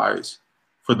the wise.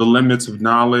 For the limits of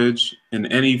knowledge in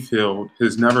any field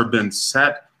has never been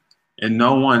set, and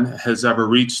no one has ever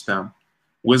reached them.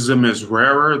 Wisdom is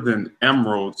rarer than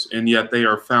emeralds, and yet they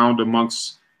are found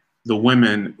amongst the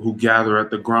women who gather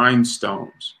at the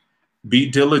grindstones. Be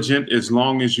diligent as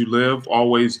long as you live,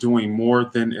 always doing more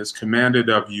than is commanded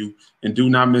of you, and do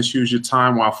not misuse your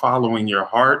time while following your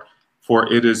heart,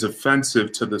 for it is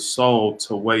offensive to the soul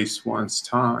to waste one's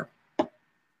time.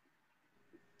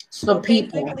 So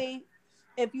people, basically,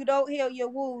 if you don't heal your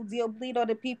wounds, you'll bleed on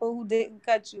the people who didn't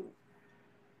cut you.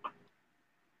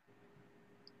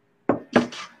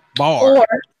 Bar. Or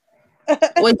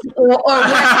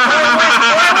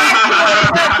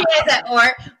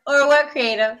what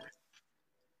creative?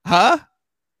 Huh?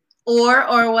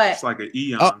 Or what? It's like an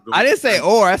eon. Oh, I didn't say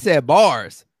or, I said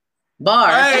bars.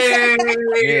 Bars. Hey.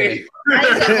 Yeah.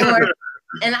 I said or.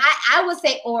 And I would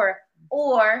say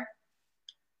or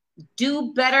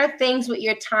do better things with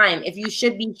your time. If you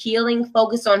should be healing,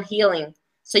 focus on healing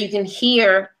so you can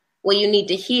hear what you need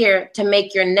to hear to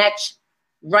make your next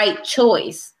right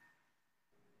choice.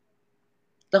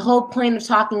 The whole point of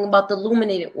talking about the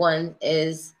illuminated one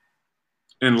is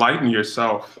enlighten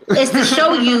yourself. It's to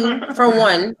show you, for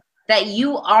one, that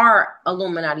you are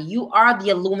Illuminati. You are the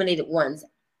illuminated ones.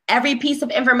 Every piece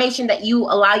of information that you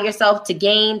allow yourself to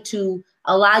gain to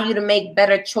allow you to make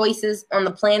better choices on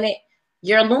the planet,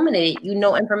 you're illuminated. You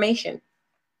know information.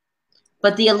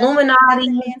 But the Illuminati,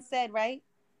 man said, right?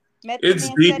 It's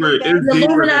deeper.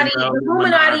 The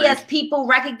Illuminati, as people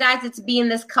recognize it to be in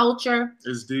this culture,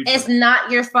 it's not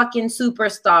your fucking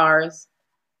superstars.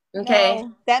 Okay,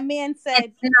 no, that man said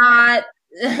it's not.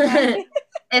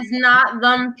 It's not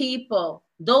them people.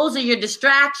 Those are your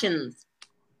distractions.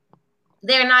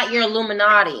 They're not your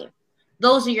Illuminati.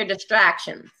 Those are your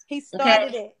distractions. He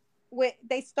started it with.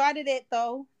 They started it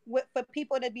though for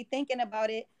people to be thinking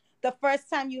about it. The first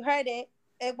time you heard it.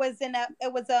 It was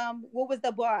what was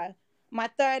the bar? My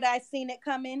Third Eye Seen It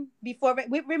Coming before.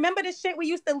 Remember the shit we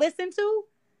used to listen to?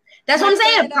 That's what I'm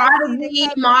saying. Prodigy,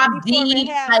 Mobb Deep,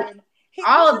 like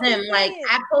all of them. Like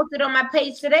I posted on my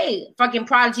page today, fucking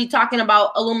Prodigy talking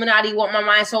about Illuminati, want my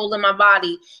mind, soul, and my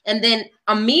body. And then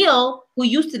Emil, who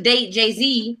used to date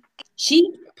Jay-Z,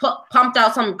 she pumped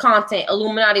out some content,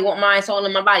 Illuminati, want my mind, soul,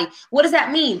 and my body. What does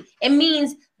that mean? It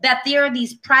means that there are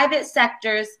these private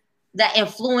sectors that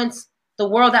influence the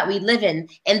world that we live in.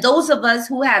 And those of us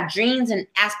who have dreams and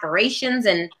aspirations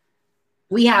and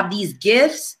we have these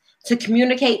gifts to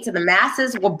communicate to the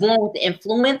masses, we're born with the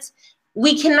influence.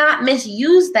 We cannot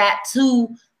misuse that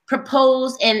to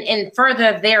propose and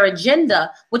further their agenda,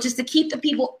 which is to keep the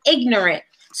people ignorant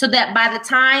so that by the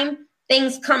time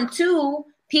things come to,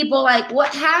 people like,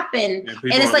 what happened? And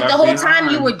it's like the whole time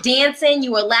you were dancing,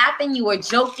 you were laughing, you were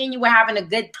joking, you were having a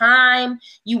good time.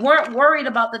 You weren't worried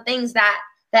about the things that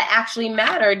actually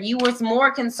mattered. You were more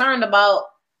concerned about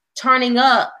turning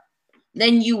up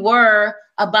than you were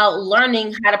about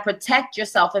learning how to protect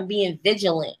yourself and being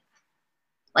vigilant.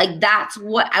 Like, that's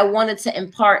what I wanted to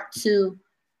impart to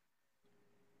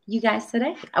you guys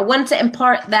today. I wanted to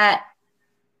impart that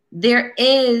there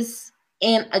is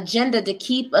an agenda to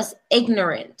keep us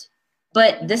ignorant,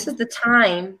 but this is the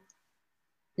time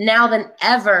now than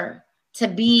ever to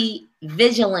be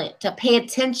vigilant, to pay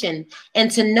attention, and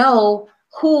to know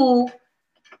who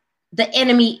the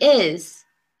enemy is.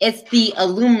 It's the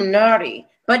Illuminati,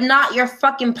 but not your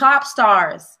fucking pop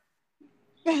stars.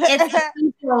 It's the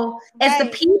people. It's the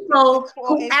people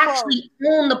who actually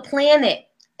own the planet.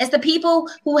 It's the people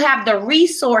who have the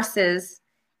resources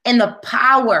and the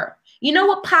power. You know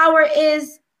what power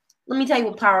is? Let me tell you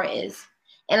what power is.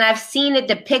 And I've seen it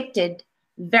depicted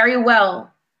very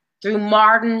well through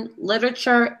modern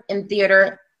literature and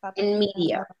theater and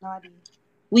media.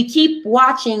 We keep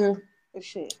watching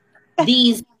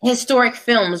these historic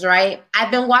films, right?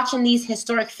 I've been watching these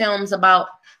historic films about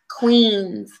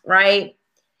queens, right?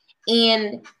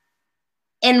 And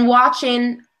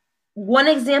watching one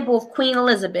example of Queen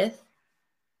Elizabeth,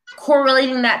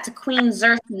 correlating that to Queen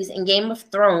Xerxes in Game of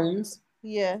Thrones.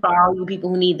 Yeah. For all you people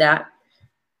who need that.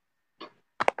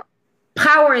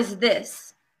 Power is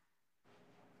this.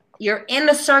 You're in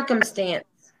a circumstance,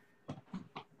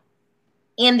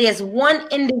 and there's one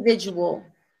individual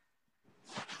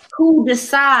who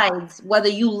decides whether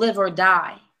you live or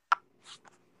die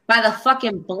by the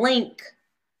fucking blink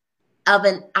of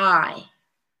an eye.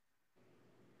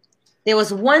 There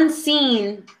was one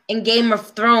scene in Game of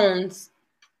Thrones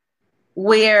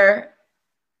where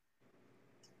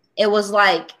it was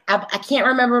like, I can't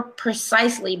remember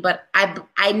precisely, but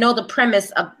I know the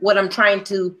premise of what I'm trying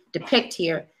to depict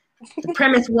here. The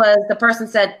premise was the person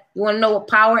said, you want to know what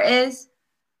power is?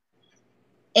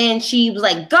 And she was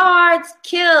like, guards,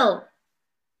 kill,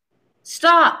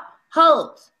 stop,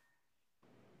 halt.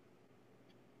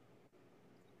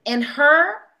 And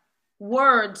her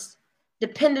words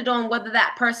depended on whether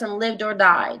that person lived or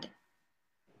died.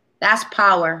 That's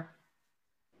power.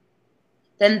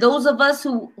 Then those of us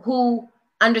who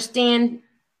understand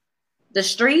the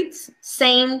streets,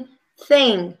 same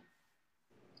thing.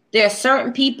 There are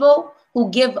certain people who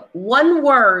give one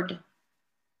word,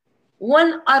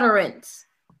 one utterance,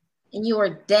 and you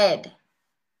are dead.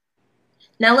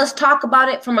 Now let's talk about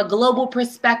it from a global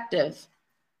perspective.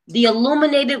 The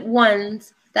illuminated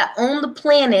ones that own the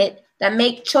planet, that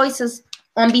make choices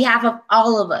on behalf of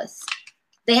all of us.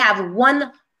 They have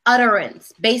one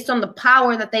utterance based on the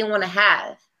power that they want to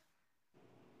have.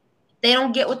 They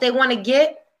don't get what they want to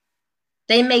get.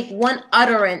 They make one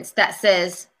utterance that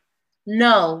says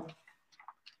no.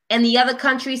 And the other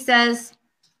country says,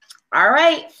 all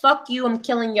right, fuck you. I'm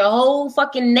killing your whole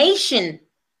fucking nation,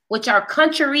 which are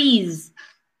countries.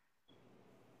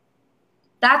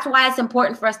 That's why it's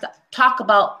important for us to talk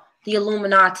about the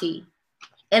Illuminati.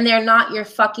 And they're not your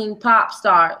fucking pop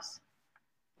stars.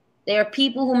 They are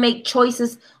people who make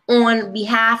choices on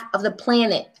behalf of the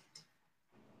planet.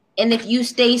 And if you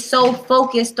stay so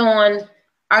focused on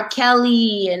R.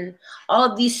 Kelly and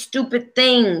all of these stupid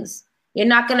things, you're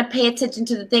not going to pay attention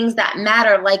to the things that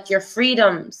matter, like your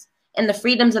freedoms and the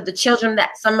freedoms of the children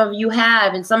that some of you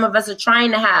have and some of us are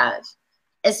trying to have.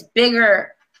 It's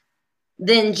bigger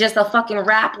than just a fucking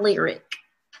rap lyric.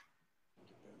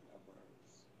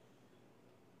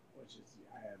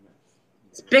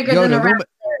 It's bigger than a rap lyric.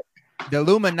 The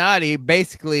Illuminati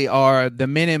basically are the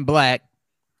men in black,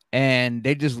 and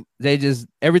they just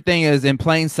everything is in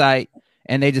plain sight,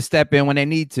 and they just step in when they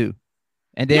need to.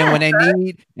 And then when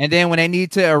they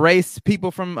need to erase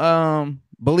people from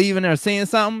believing or seeing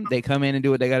something, they come in and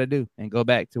do what they got to do and go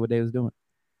back to what they was doing.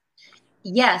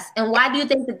 Yes. And why do you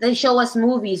think that they show us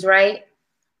movies, right?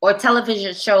 Or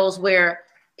television shows where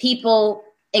people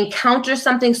encounter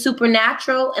something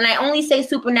supernatural? And I only say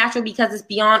supernatural because it's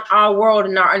beyond our world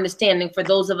and our understanding for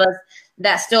those of us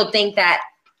that still think that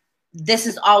this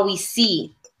is all we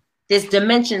see. There's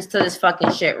dimensions to this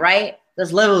fucking shit, right?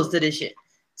 There's levels to this shit.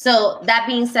 So that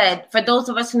being said, for those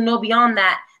of us who know beyond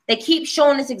that, they keep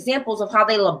showing us examples of how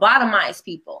they lobotomize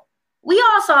people. We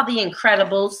all saw The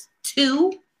Incredibles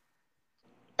 2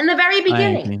 in the very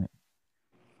beginning.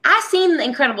 I seen The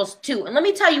Incredibles 2, and let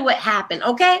me tell you what happened,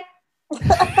 okay?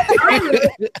 I'm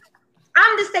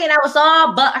just saying I was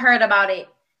all butthurt about it.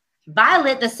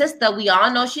 Violet, the sister, we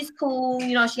all know she's cool.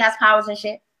 You know, she has powers and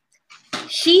shit.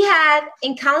 She had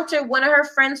encountered one of her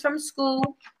friends from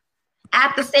school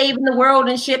after saving the world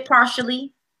and shit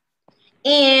partially.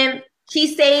 And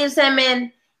she saves him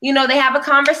and, you know, they have a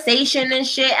conversation and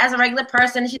shit as a regular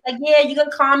person. And she's like, yeah, you can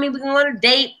call me. We can go on a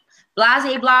date. Blah,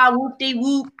 blah,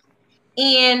 whoop-de-whoop.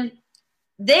 And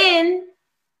then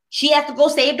she has to go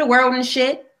save the world and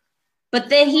shit. But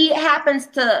then he happens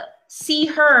to see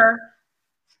her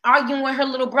arguing with her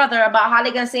little brother about how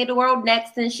they're going to save the world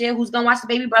next and shit. Who's going to watch the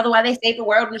baby brother while they save the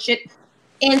world and shit.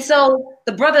 And so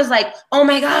the brother's like, oh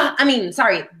my God.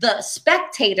 The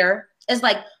spectator is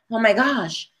like, oh my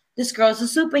gosh, this girl's a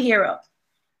superhero.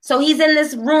 So he's in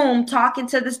this room talking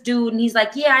to this dude, and he's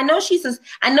like, yeah, I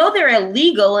know they're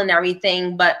illegal and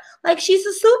everything, but like she's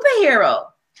a superhero.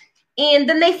 And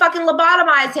then they fucking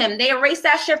lobotomize him. They erase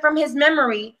that shit from his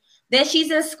memory. Then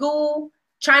she's in school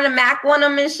trying to mac on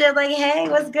him and shit, like, hey,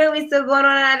 what's good? We still going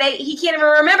on a date. He can't even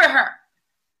remember her.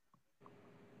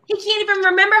 He can't even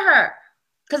remember her.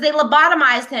 Because they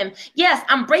lobotomized him. Yes,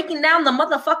 I'm breaking down the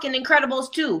motherfucking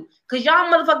Incredibles too. Because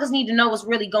y'all motherfuckers need to know what's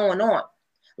really going on.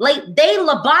 Like, they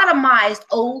lobotomized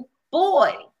old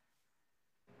boy.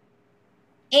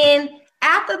 And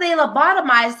after they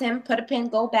lobotomized him, put a pin,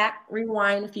 go back,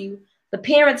 rewind a few. The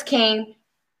parents came.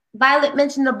 Violet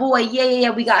mentioned the boy.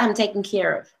 Yeah, we got him taken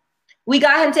care of. We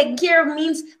got him taken care of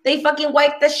means they fucking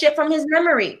wiped the shit from his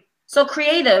memory. So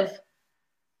creative.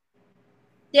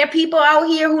 There are people out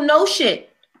here who know shit.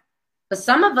 But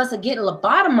some of us are getting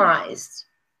lobotomized.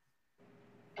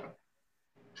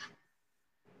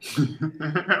 We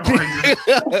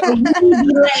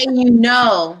be letting you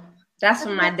know. That's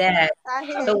from my dad.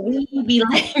 So we be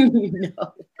letting you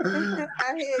know.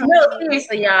 No,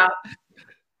 seriously, y'all.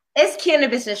 It's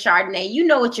Cannabis and Chardonnay. You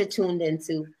know what you're tuned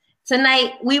into.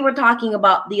 Tonight, we were talking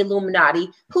about the Illuminati.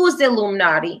 Who's the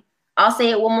Illuminati? I'll say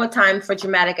it one more time for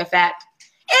dramatic effect.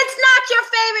 It's not your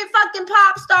favorite fucking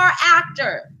pop star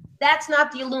actor. That's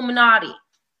not the Illuminati.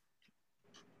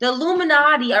 The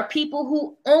Illuminati are people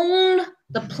who own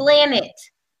the planet.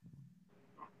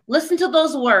 Listen to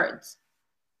those words.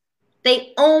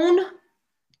 They own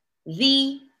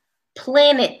the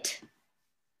planet.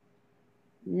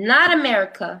 Not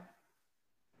America.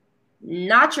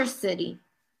 Not your city.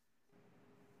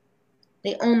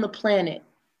 They own the planet.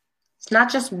 It's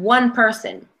not just one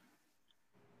person.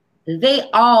 They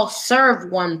all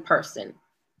serve one person,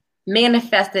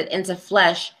 manifested into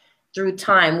flesh through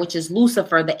time, which is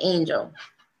Lucifer, the angel.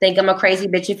 Think I'm a crazy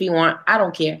bitch if you want. I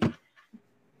don't care.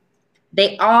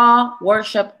 They all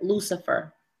worship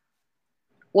Lucifer.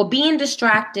 We're being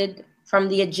distracted from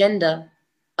the agenda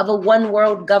of a one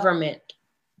world government,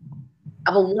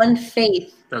 of a one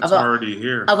faith. That's already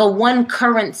here. Of a one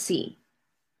currency.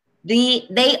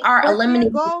 They are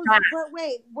eliminating goals, but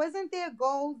wait, wasn't their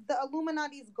goals, the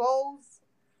Illuminati's goals,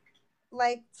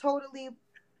 like totally,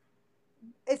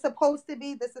 it's supposed to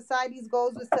be the society's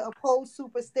goals was to oppose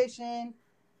superstition?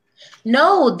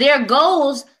 No, their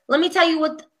goals, let me tell you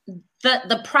what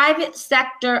the private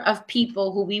sector of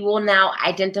people who we will now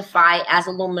identify as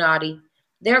Illuminati,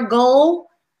 their goal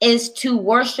is to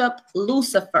worship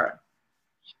Lucifer.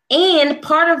 And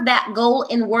part of that goal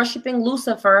in worshiping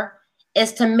Lucifer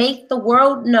is to make the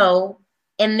world know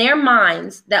in their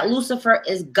minds that Lucifer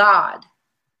is God.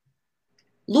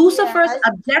 Lucifer's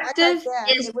objective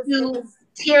is to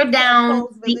tear down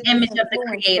the image of the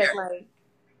creator. Like,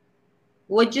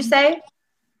 would you say?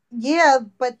 Yeah,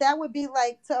 but that would be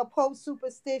like to oppose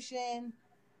superstition,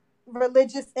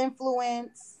 religious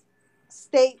influence,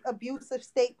 state abuse of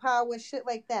state power, shit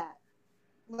like that.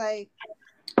 Like,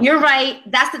 you're right.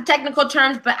 That's the technical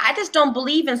terms, but I just don't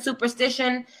believe in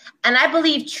superstition, and I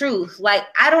believe truth. Like,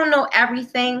 I don't know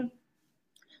everything,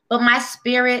 but my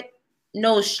spirit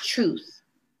knows truth.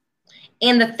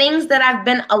 And the things that I've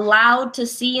been allowed to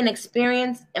see and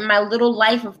experience in my little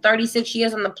life of 36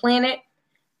 years on the planet,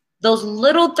 those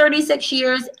little 36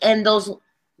 years and those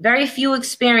very few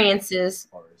experiences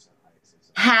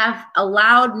have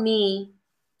allowed me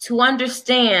to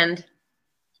understand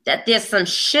that there's some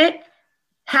shit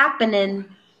happening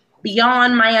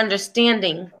beyond my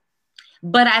understanding.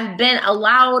 But I've been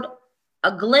allowed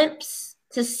a glimpse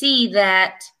to see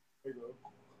that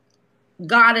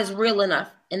God is real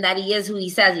enough and that he is who he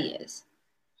says he is.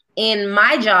 And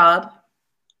my job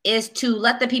is to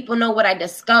let the people know what I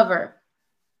discover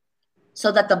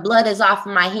so that the blood is off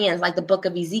of my hands, like the book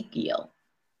of Ezekiel.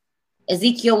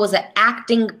 Ezekiel was an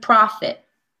acting prophet.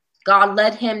 God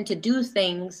led him to do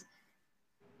things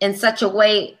in such a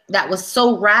way that was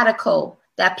so radical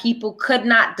that people could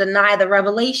not deny the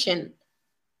revelation.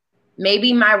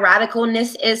 Maybe my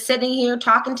radicalness is sitting here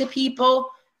talking to people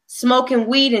smoking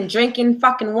weed and drinking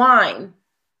fucking wine.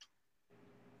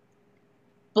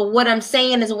 But what I'm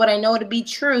saying is what I know to be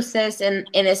true, sis, and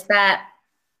it's that,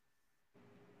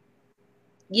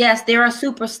 yes, there are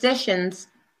superstitions,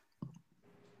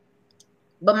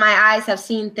 but my eyes have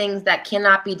seen things that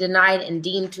cannot be denied and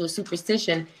deemed to a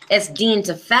superstition. It's deemed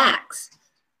to facts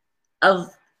of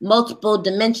multiple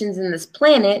dimensions in this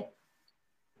planet,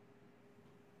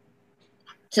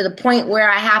 to the point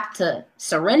where I have to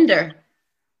surrender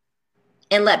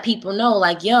and let people know,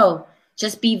 like, yo,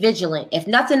 just be vigilant. If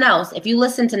nothing else, if you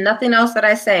listen to nothing else that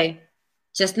I say,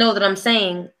 just know that I'm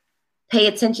saying, pay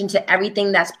attention to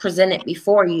everything that's presented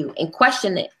before you and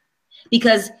question it.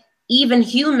 Because even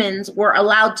humans were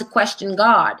allowed to question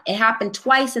God. It happened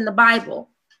twice in the Bible,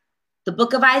 the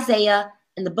book of Isaiah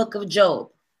and the book of Job.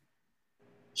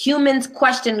 Humans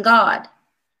questioned God,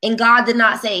 and God did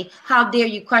not say, how dare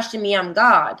you question me, I'm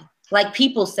God. Like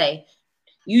people say,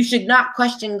 you should not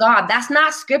question God. That's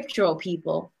not scriptural,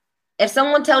 people. If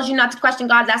someone tells you not to question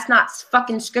God, that's not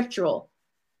fucking scriptural.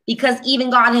 Because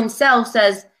even God himself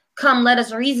says, come, let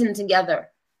us reason together.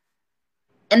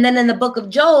 And then in the book of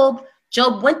Job,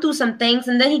 Job went through some things,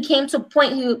 and then he came to a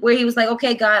point where he was like,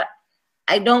 okay, God,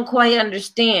 I don't quite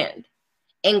understand.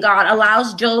 And God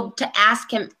allows Job to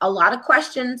ask him a lot of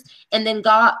questions. And then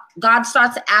God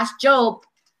starts to ask Job,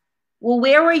 well,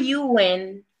 where were you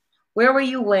when? Where were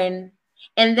you when?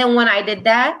 And then when I did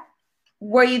that,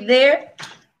 were you there?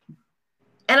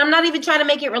 And I'm not even trying to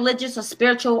make it religious or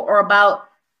spiritual or about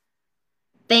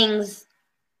things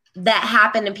that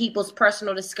happen in people's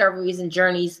personal discoveries and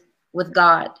journeys with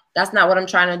God. That's not what I'm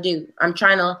trying to do. I'm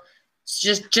trying to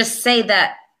just say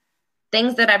that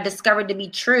things that I've discovered to be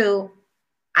true,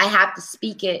 I have to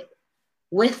speak it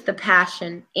with the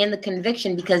passion and the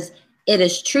conviction, because it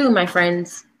is true, my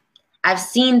friends. I've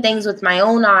seen things with my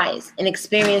own eyes and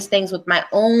experienced things with my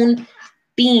own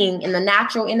being in the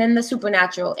natural and in the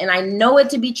supernatural. And I know it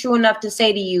to be true enough to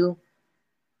say to you,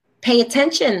 pay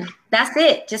attention. That's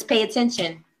it. Just pay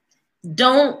attention.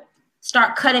 Don't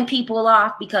start cutting people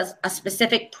off because a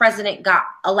specific president got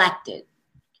elected.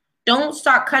 Don't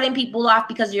start cutting people off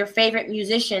because your favorite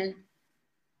musician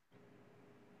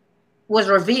was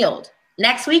revealed.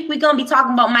 Next week, we're going to be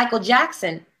talking about Michael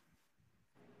Jackson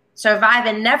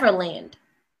surviving Neverland.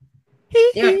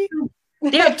 There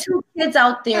are two kids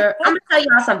out there. I'm going to tell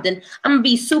y'all something. I'm going to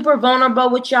be super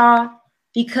vulnerable with y'all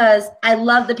because I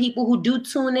love the people who do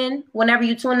tune in. Whenever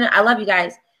you tune in, I love you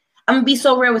guys. I'm going to be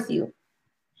so real with you.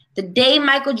 The day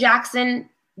Michael Jackson,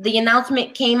 the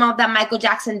announcement came out that Michael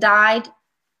Jackson died,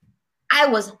 I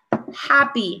was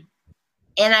happy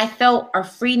and I felt a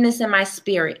freeness in my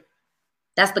spirit.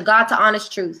 That's the God to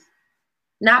honest truth.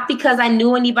 Not because I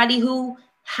knew anybody who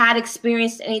had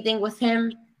experienced anything with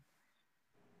him,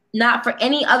 not for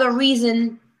any other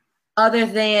reason other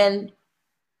than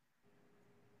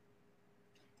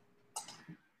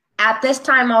at this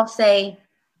time, I'll say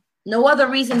no other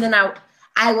reason than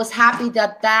I was happy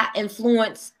that that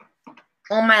influence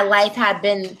on my life had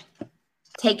been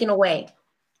taken away.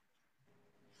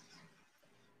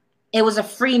 It was a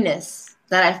freeness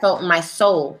that I felt in my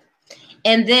soul.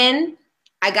 And then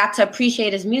I got to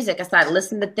appreciate his music. I started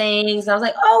listening to things. I was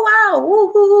like, oh, wow.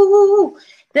 Woo, woo, woo, woo, woo.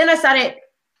 Then I started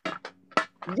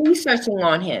researching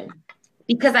on him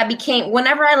because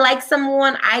whenever I like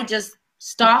someone, I just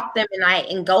stalk them and I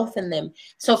engulf in them.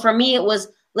 So for me, it was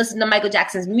listen to Michael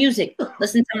Jackson's music,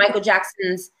 listen to Michael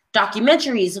Jackson's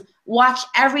documentaries, watch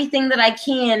everything that I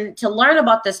can to learn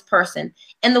about this person.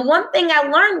 And the one thing I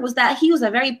learned was that he was a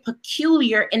very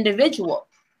peculiar individual.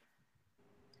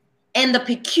 And the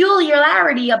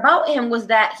peculiarity about him was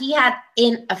that he had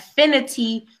an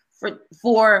affinity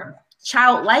for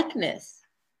childlikeness.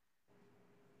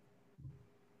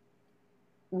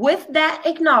 With that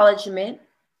acknowledgement,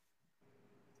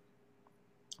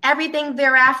 everything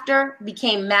thereafter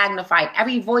became magnified.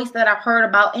 Every voice that I've heard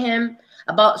about him,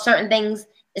 about certain things,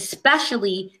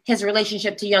 especially his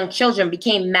relationship to young children,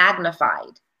 became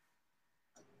magnified.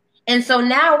 And so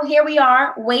now here we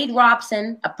are, Wade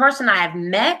Robson, a person I have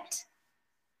met.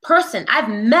 I've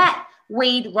met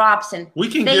Wade Robson. We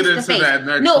can get into that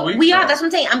next week. No, we are. That's what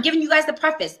I'm saying. I'm giving you guys the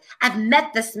preface. I've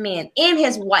met this man and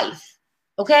his wife.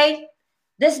 Okay?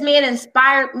 This man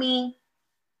inspired me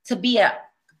to be a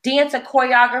dancer,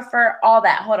 choreographer, all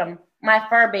that. Hold on. My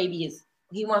fur baby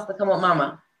he wants to come with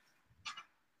mama.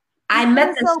 I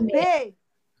met this man. Big.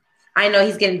 I know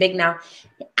he's getting big now.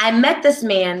 I met this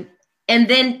man, and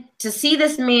then to see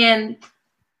this man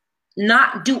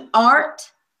not do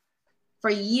art for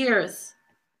years,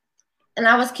 and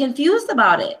I was confused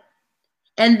about it.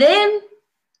 And then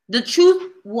the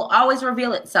truth will always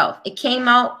reveal itself. It came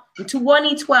out in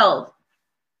 2012.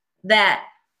 that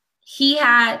he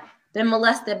had been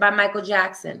molested by Michael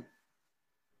Jackson.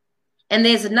 And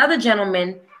there's another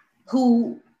gentleman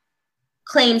who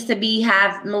claims to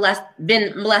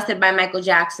been molested by Michael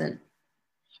Jackson.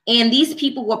 And these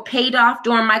people were paid off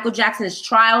during Michael Jackson's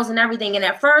trials and everything. And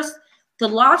at first, the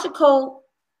logical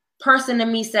person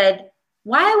in me said,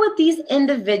 why would these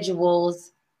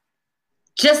individuals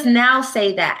just now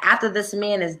say that after this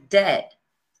man is dead?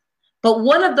 But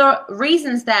one of the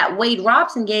reasons that Wade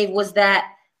Robson gave was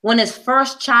that when his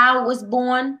first child was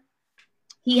born,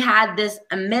 he had this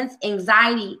immense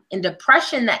anxiety and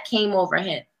depression that came over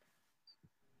him.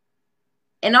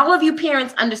 And all of you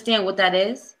parents understand what that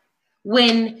is.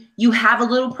 When you have a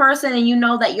little person and you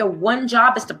know that your one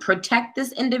job is to protect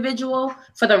this individual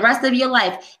for the rest of your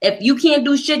life. If you can't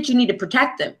do shit, you need to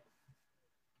protect them.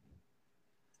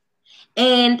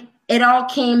 And it all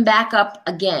came back up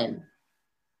again.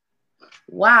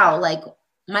 Wow, like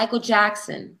Michael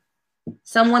Jackson,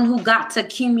 someone who got to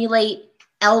accumulate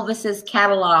Elvis's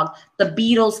catalog, the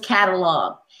Beatles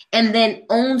catalog, and then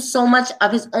own so much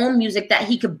of his own music that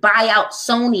he could buy out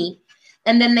Sony,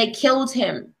 and then they killed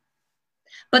him.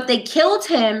 But they killed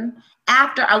him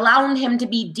after allowing him to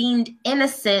be deemed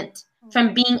innocent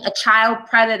from being a child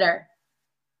predator.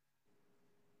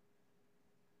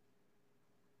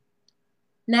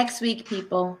 Next week,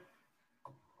 people,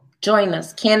 join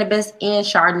us, Cannabis and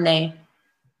Chardonnay.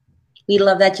 We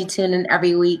love that you tune in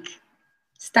every week.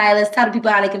 Stylist, tell the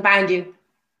people how they can find you.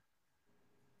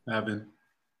 Evan.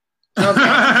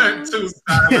 Okay.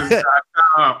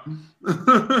 TwoStylist.com.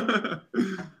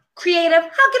 Creative,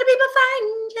 how can the people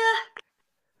find you?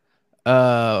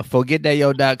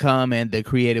 ForgetThatYo.com and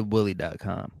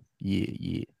thecreativewilly.com.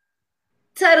 Yeah.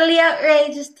 Totally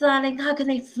outrageous, darling. How can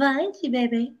they find you,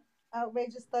 baby?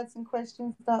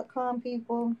 OutrageousThoughtsandQuestions.com,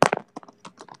 people.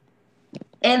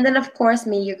 And then, of course,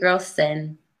 me, your girl,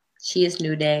 Sin. She is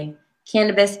New Day.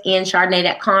 Cannabis and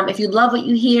Chardonnay.com. If you love what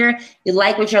you hear, you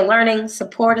like what you're learning,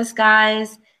 support us,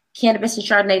 guys. Cannabis and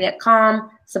Chardonnay.com.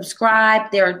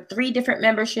 Subscribe. There are 3 different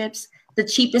memberships. The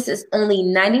cheapest is only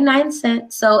 99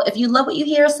 cents. So if you love what you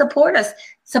hear, support us.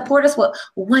 Support us with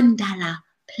 $1,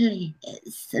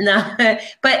 please. No.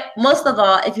 But most of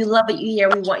all, if you love what you hear,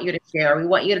 we want you to share. We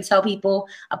want you to tell people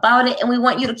about it, and we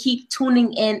want you to keep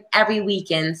tuning in every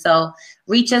weekend. So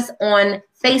reach us on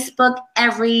Facebook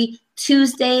every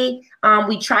Tuesday.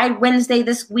 We tried Wednesday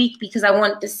this week because I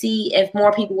wanted to see if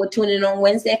more people would tune in on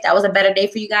Wednesday, if that was a better day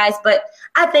for you guys. But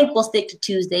I think we'll stick to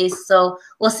Tuesdays. So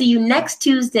we'll see you next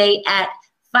Tuesday at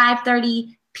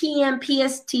 5:30 p.m.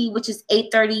 PST, which is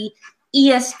 8:30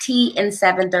 EST and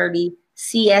 7:30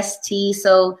 CST.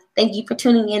 So thank you for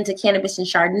tuning in to Cannabis and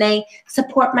Chardonnay.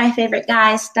 Support my favorite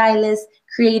guys, Stylist,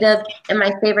 Creative, and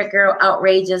my favorite girl,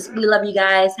 Outrageous. We love you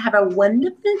guys. Have a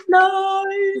wonderful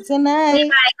night. Good night.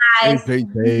 Bye, guys.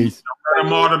 Peace. Let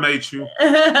them automate you.